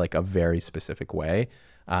formulated like a very specific way.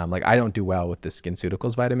 Like I don't do well with the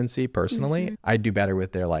SkinCeuticals vitamin C personally. I do better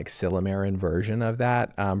with their like Silymarin version of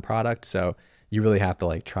that product. So you really have to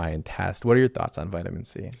like try and test. What are your thoughts on vitamin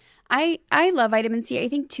C? I love vitamin C. I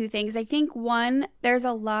think two things. I think one, there's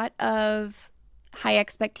a lot of high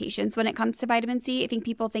expectations when it comes to vitamin C. I think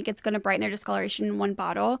people think it's going to brighten their discoloration in one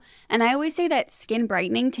bottle. And I always say that skin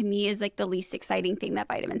brightening to me is like the least exciting thing that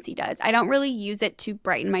vitamin C does. I don't really use it to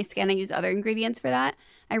brighten my skin. I use other ingredients for that.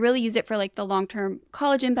 I really use it for like the long-term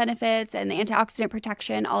collagen benefits and the antioxidant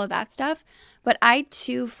protection, all of that stuff. But I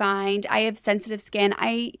too find I have sensitive skin.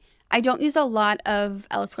 I don't use a lot of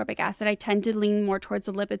L-ascorbic acid. I tend to lean more towards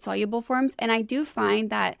the lipid soluble forms. And I do find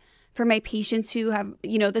that for my patients who have,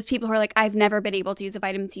 those people who are like, I've never been able to use a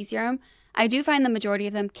vitamin C serum, I do find the majority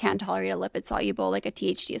of them can tolerate a lipid soluble, like a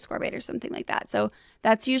THD ascorbate or something like that. So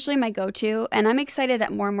that's usually my go-to. And I'm excited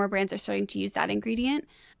that more and more brands are starting to use that ingredient.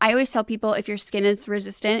 I always tell people if your skin is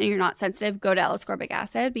resistant and you're not sensitive, go to L-ascorbic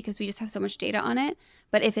acid because we just have so much data on it.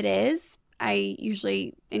 But if it is, I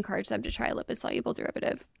usually encourage them to try a lipid soluble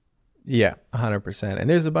derivative. Yeah, 100%. And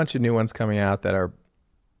there's a bunch of new ones coming out that are,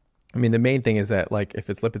 I mean, the main thing is that like if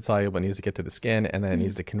it's lipid soluble, it needs to get to the skin and then it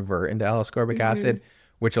needs to convert into L-ascorbic acid,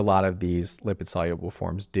 which a lot of these lipid soluble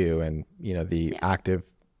forms do. And, the active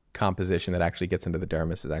composition that actually gets into the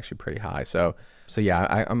dermis is actually pretty high. So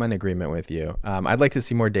yeah, I'm in agreement with you. I'd like to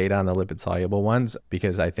see more data on the lipid soluble ones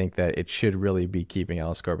because I think that it should really be keeping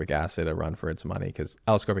L-ascorbic acid a run for its money because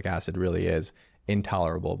L-ascorbic acid really is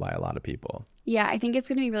intolerable by a lot of people. Yeah, I think it's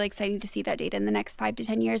going to be really exciting to see that data in the next 5 to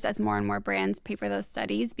 10 years as more and more brands pay for those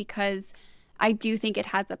studies because I do think it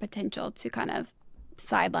has the potential to kind of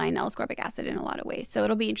sideline L-ascorbic acid in a lot of ways. So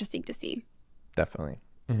it'll be interesting to see. Definitely.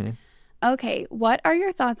 Okay, what are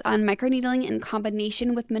your thoughts on microneedling in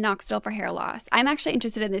combination with minoxidil for hair loss? I'm actually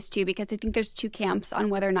interested in this too because I think there's two camps on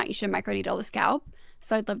whether or not you should microneedle the scalp.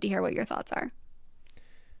 So I'd love to hear what your thoughts are.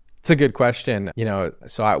 It's a good question. We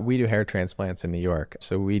do hair transplants in New York.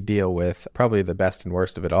 So we deal with probably the best and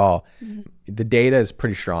worst of it all. The data is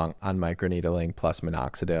pretty strong on microneedling plus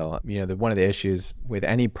minoxidil. One of the issues with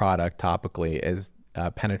any product topically is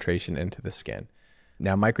penetration into the skin.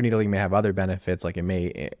 Now, microneedling may have other benefits, like it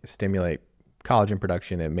may stimulate collagen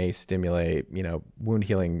production. It may stimulate, wound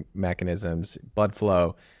healing mechanisms, blood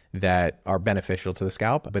flow that are beneficial to the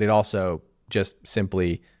scalp, but it also just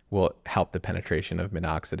simply will help the penetration of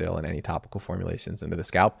minoxidil and any topical formulations into the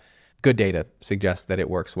scalp. Good data suggests that it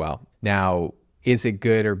works well. Now, is it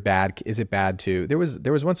good or bad? Is it bad to, there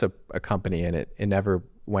was once a company and it never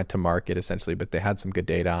went to market essentially, but they had some good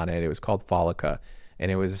data on it. It was called Folica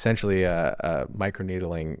and it was essentially a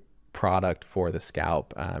microneedling product for the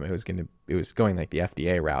scalp. It was going like the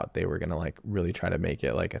FDA route. They were going to like really try to make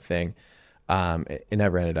it like a thing. It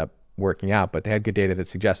never ended up working out, but they had good data that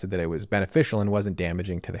suggested that it was beneficial and wasn't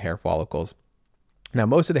damaging to the hair follicles. Now,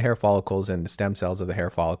 most of the hair follicles and the stem cells of the hair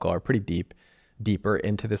follicle are pretty deeper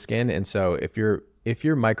into the skin. And so if you're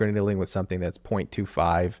microneedling with something that's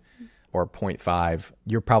 0.25 or 0.5,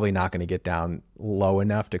 you're probably not going to get down low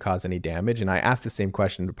enough to cause any damage. And I asked the same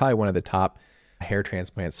question to probably one of the top hair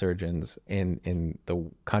transplant surgeons in the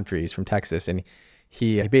country. He's from Texas. And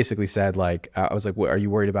he basically said, like, I was like, are you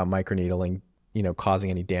worried about microneedling causing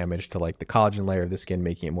any damage to like the collagen layer of the skin,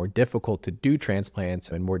 making it more difficult to do transplants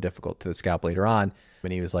and more difficult to the scalp later on?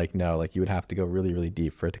 And he was like, no, like you would have to go really, really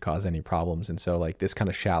deep for it to cause any problems. And so like this kind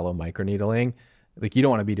of shallow microneedling, like you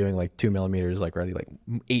don't want to be doing like 2 millimeters, like really like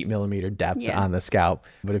 8 millimeter depth on the scalp.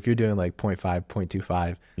 But if you're doing like 0.5,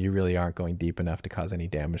 0.25, you really aren't going deep enough to cause any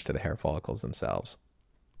damage to the hair follicles themselves.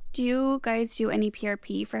 Do you guys do any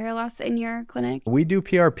PRP for hair loss in your clinic? We do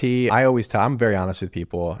PRP. I'm very honest with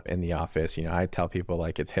people in the office. I tell people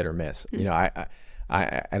like it's hit or miss.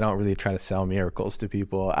 I don't really try to sell miracles to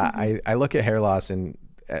people. I look at hair loss and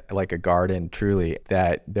like a garden, truly,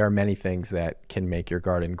 that there are many things that can make your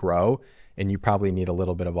garden grow, and you probably need a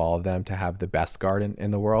little bit of all of them to have the best garden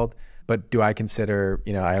in the world. But do I consider,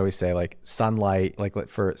 I always say like sunlight,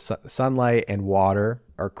 sunlight and water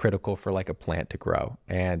are critical for like a plant to grow.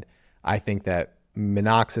 And I think that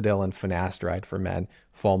minoxidil and finasteride for men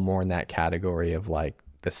fall more in that category of like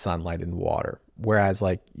the sunlight and water. Whereas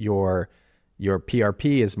like your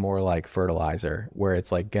PRP is more like fertilizer, where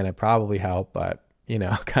it's like going to probably help, but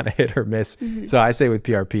kind of hit or miss. So I say with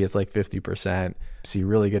PRP, it's like 50%. See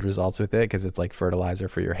really good results with it because it's like fertilizer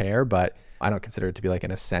for your hair, but I don't consider it to be like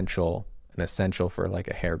an essential for like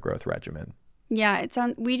a hair growth regimen. Yeah,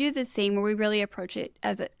 we do the same, where we really approach it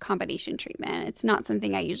as a combination treatment. It's not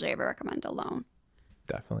something I usually ever recommend alone.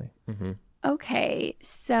 Definitely. Okay,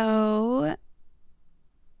 so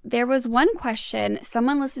there was one question.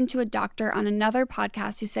 Someone listened to a doctor on another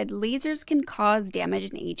podcast who said lasers can cause damage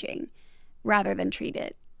and aging rather than treat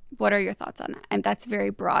it. What are your thoughts on that? And that's a very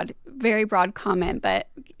broad comment, but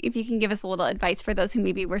if you can give us a little advice for those who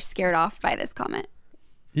maybe were scared off by this comment.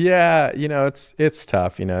 Yeah, it's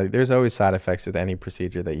tough. There's always side effects with any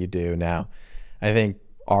procedure that you do. Now, I think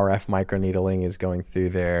RF microneedling is going through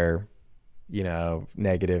their,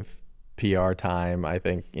 negative PR time. I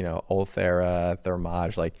think, Ulthera,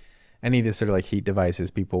 Thermage, like any of these sort of like heat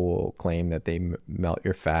devices, people will claim that they melt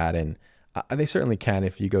your fat, and they certainly can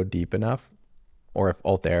if you go deep enough, or if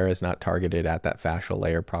Ulthera is not targeted at that fascial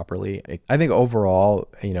layer properly. I think overall,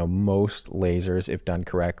 most lasers, if done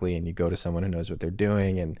correctly, and you go to someone who knows what they're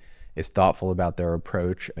doing and is thoughtful about their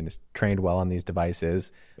approach and is trained well on these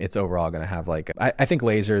devices, it's overall going to have I think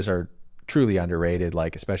lasers are truly underrated,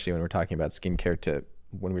 like especially when we're talking about skincare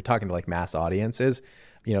when we're talking to like mass audiences.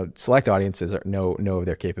 Select audiences know of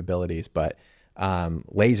their capabilities, but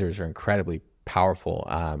lasers are incredibly powerful,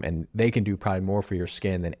 and they can do probably more for your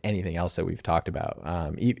skin than anything else that we've talked about.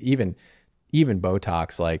 Even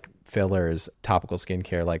Botox, like fillers, topical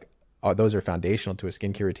skincare, like those are foundational to a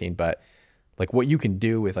skincare routine. But like what you can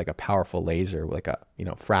do with like a powerful laser, like a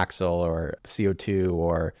Fraxel or CO2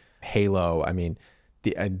 or Halo, I mean,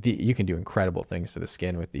 you can do incredible things to the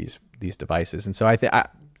skin with these devices. And so I think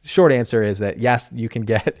short answer is that yes, you can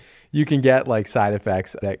get like side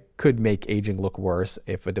effects that could make aging look worse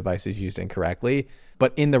if a device is used incorrectly.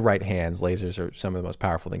 But in the right hands, lasers are some of the most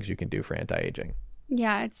powerful things you can do for anti-aging.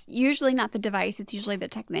 Yeah, it's usually not the device, it's usually the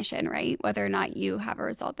technician, right? Whether or not you have a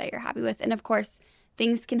result that you're happy with. And of course,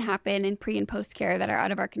 things can happen in pre and post care that are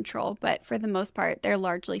out of our control, but for the most part, they're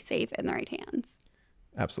largely safe in the right hands.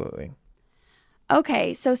 Absolutely.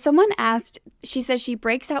 Okay, so someone asked, she says she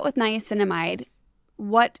breaks out with niacinamide.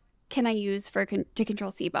 What can I use to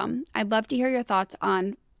control sebum? I'd love to hear your thoughts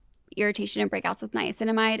on irritation and breakouts with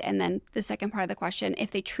niacinamide. And then the second part of the question,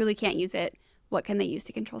 if they truly can't use it, what can they use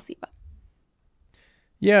to control sebum?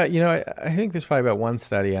 Yeah, I think there's probably about one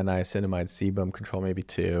study on niacinamide sebum control, maybe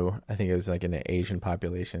two. I think it was like in an Asian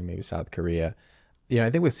population, maybe South Korea. I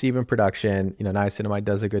think with sebum production, niacinamide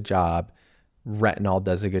does a good job. Retinol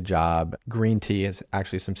does a good job. Green tea has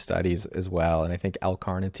actually some studies as well. And I think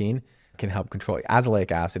L-carnitine can help control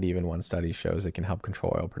azelaic acid. Even one study shows it can help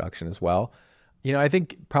control oil production as well. I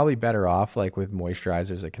think probably better off like with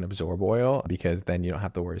moisturizers that can absorb oil, because then you don't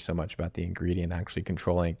have to worry so much about the ingredient actually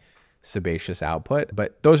controlling sebaceous output.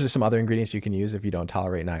 But those are some other ingredients you can use if you don't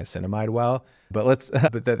tolerate niacinamide well. But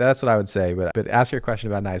that's what I would say. But ask your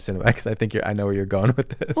question about niacinamide, because I think I know where you're going with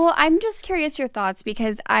this. Well, I'm just curious your thoughts,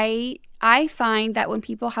 because I find that when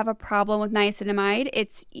people have a problem with niacinamide,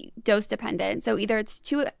 it's dose dependent. So either it's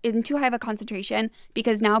too high of a concentration,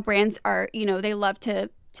 because now brands are, they love to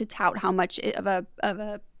tout how much of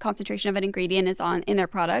a concentration of an ingredient is in their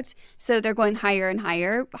product. So they're going higher and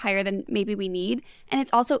higher than maybe we need. And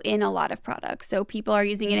it's also in a lot of products. So people are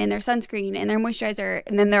using it in their sunscreen, in their moisturizer,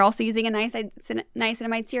 and then they're also using a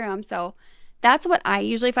niacinamide serum. So that's what I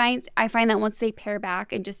usually find. I find that once they pare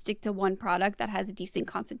back and just stick to one product that has a decent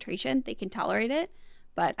concentration, they can tolerate it.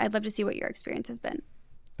 But I'd love to see what your experience has been.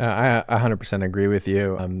 I 100% agree with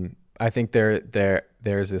you. I think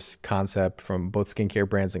there's this concept from both skincare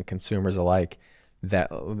brands and consumers alike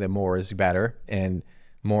that more is better, and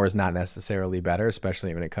more is not necessarily better,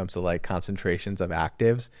 especially when it comes to like concentrations of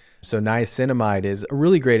actives. So niacinamide is a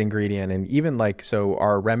really great ingredient, and even so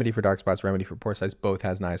our Remedy for dark spots, Remedy for pore size both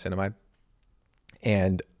has niacinamide.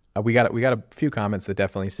 And we got a few comments that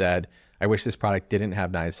definitely said, I wish this product didn't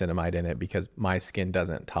have niacinamide in it because my skin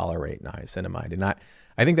doesn't tolerate niacinamide. And I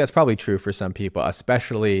think that's probably true for some people,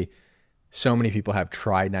 especially so many people have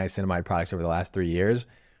tried niacinamide products over the last 3 years.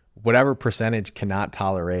 Whatever percentage cannot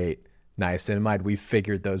tolerate niacinamide, we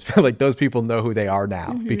figured those like those people know who they are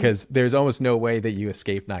now, because there's almost no way that you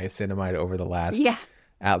escape niacinamide over the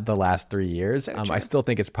last 3 years. So I still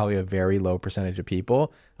think it's probably a very low percentage of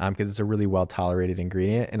people because it's a really well tolerated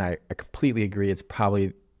ingredient, and I completely agree. It's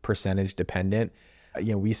probably percentage dependent.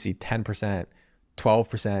 We see 10%,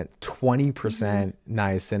 12%, 20%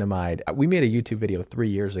 niacinamide. We made a YouTube video 3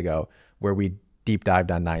 years ago where we deep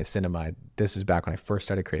dived on niacinamide. This was back when I first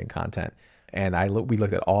started creating content. And we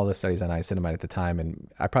looked at all the studies on niacinamide at the time,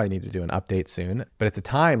 and I probably need to do an update soon. But at the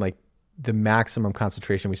time, like the maximum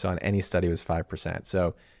concentration we saw in any study was 5%.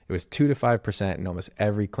 So it was 2 to 5% in almost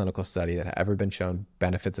every clinical study that had ever been shown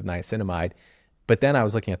benefits of niacinamide. But then I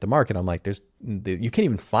was looking at the market. I'm like, you can't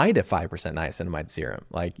even find a 5% niacinamide serum.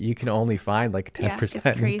 Like you can only find like 10%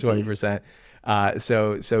 and 20%.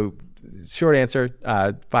 So short answer,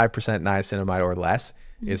 5% niacinamide or less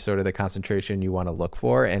is sort of the concentration you want to look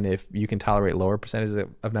for. And if you can tolerate lower percentages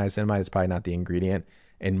of niacinamide, it's probably not the ingredient,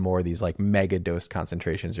 and more these like mega dose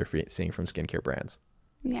concentrations you're seeing from skincare brands.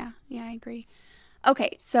 Yeah, I agree.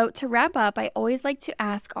 Okay, so to wrap up, I always like to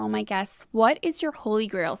ask all my guests, what is your holy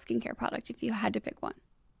grail skincare product if you had to pick one?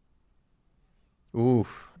 Ooh,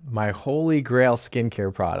 my holy grail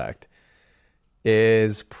skincare product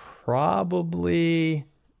is probably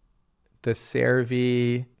the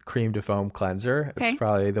CeraVe Cream to Foam Cleanser. Okay. It's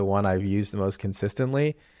probably the one I've used the most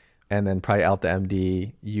consistently. And then probably Alta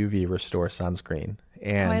MD UV Restore Sunscreen.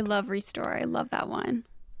 And I love Restore. I love that one.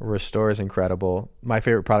 Restore is incredible. My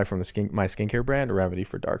favorite product from my skincare brand, Remedy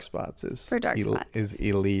for Dark Spots, is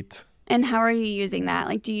elite. And how are you using that?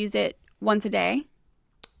 Like, do you use it once a day?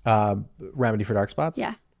 Remedy for Dark Spots?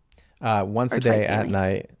 Yeah. Once a day at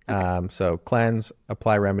night. Okay. So cleanse,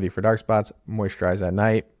 apply Remedy for Dark Spots, moisturize at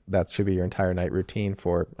night. That should be your entire night routine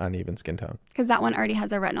for uneven skin tone. Because that one already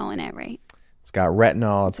has a retinol in it, right? It's got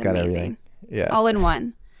retinol. It's got amazing. Everything. Yeah. All in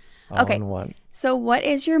one. All in one. So what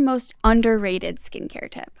is your most underrated skincare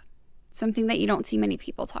tip? Something that you don't see many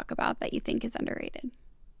people talk about that you think is underrated.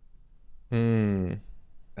 I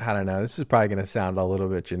don't know. This is probably going to sound a little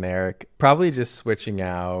bit generic. Probably just switching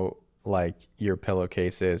out like your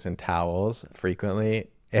pillowcases and towels frequently.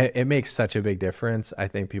 It makes such a big difference. I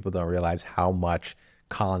think people don't realize how much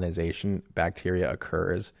colonization bacteria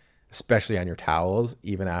occurs, especially on your towels,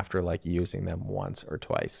 even after like using them once or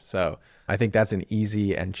twice. So I think that's an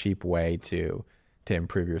easy and cheap way to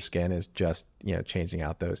improve your skin, is just, changing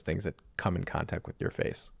out those things that come in contact with your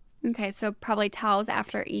face. Okay, so probably towels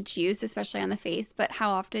after each use, especially on the face. But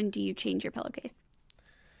how often do you change your pillowcase?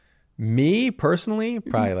 Me personally,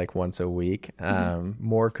 probably like once a week.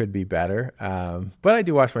 More could be better. But I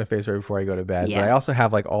do wash my face right before I go to bed. Yeah. But I also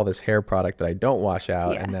have like all this hair product that I don't wash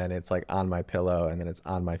out, and then it's like on my pillow, and then it's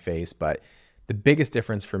on my face. But the biggest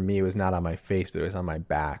difference for me was not on my face, but it was on my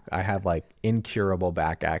back. I had like incurable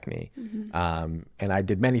back acne. And I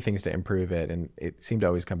did many things to improve it, and it seemed to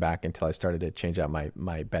always come back until I started to change out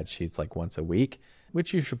my bed sheets like once a week,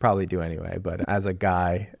 which you should probably do anyway. But as a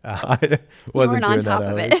guy, I wasn't doing that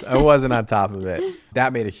always. I wasn't on top of it.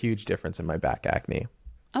 That made a huge difference in my back acne.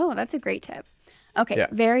 Oh, that's a great tip. Okay,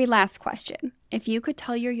 very last question. If you could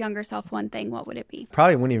tell your younger self one thing, what would it be?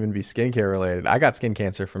 Probably wouldn't even be skincare related. I got skin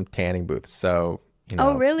cancer from tanning booths. So,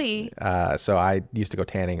 oh, really? So I used to go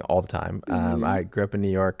tanning all the time. I grew up in New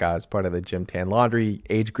York. I was part of the gym tan laundry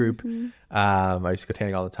age group. I used to go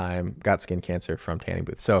tanning all the time. Got skin cancer from tanning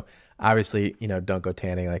booths. So obviously, don't go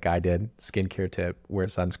tanning like I did. Skincare tip, wear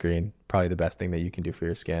sunscreen. Probably the best thing that you can do for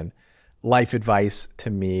your skin. Life advice to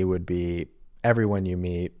me would be, everyone you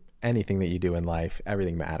meet, anything that you do in life,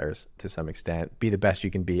 everything matters to some extent. Be the best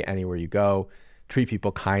you can be anywhere you go. Treat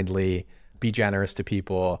people kindly. Be generous to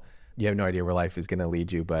people. You have no idea where life is going to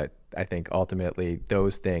lead you, but I think ultimately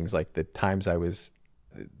those things, like the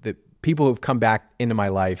people who've come back into my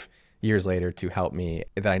life years later to help me,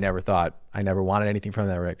 that I never wanted anything from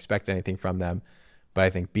them or expected anything from them. But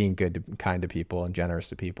I think being good and kind to people and generous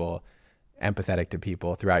to people, empathetic to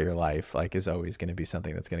people throughout your life, like, is always going to be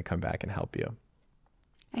something that's going to come back and help you.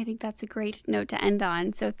 I think that's a great note to end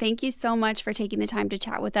on. So thank you so much for taking the time to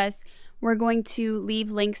chat with us. We're going to leave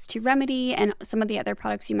links to Remedy and some of the other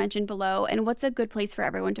products you mentioned below. And what's a good place for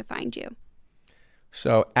everyone to find you?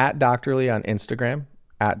 So at Dr. Lee on Instagram,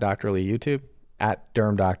 at Dr. Lee YouTube, at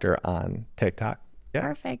Derm Doctor on TikTok. Yeah.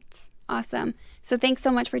 Perfect. Awesome. So thanks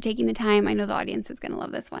so much for taking the time. I know the audience is going to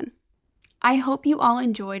love this one. I hope you all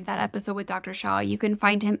enjoyed that episode with Dr. SHAH. You can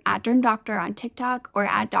find him at Derm Doctor on TikTok or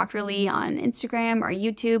at Dr. Lee on Instagram or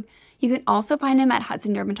YouTube. You can also find him at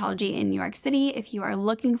Hudson Dermatology in New York City if you are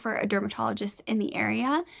looking for a dermatologist in the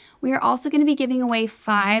area. We are also going to be giving away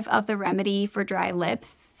 5 of the Remedy for dry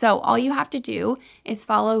lips. So all you have to do is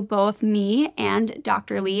follow both me and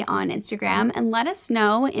Dr. Lee on Instagram and let us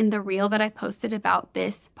know in the reel that I posted about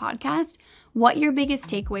this podcast what your biggest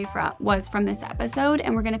takeaway was from this episode,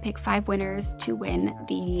 and we're going to pick 5 winners to win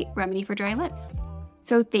the Remedy for dry lips.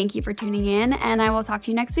 So thank you for tuning in, and I will talk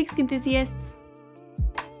to you next week, skin enthusiasts.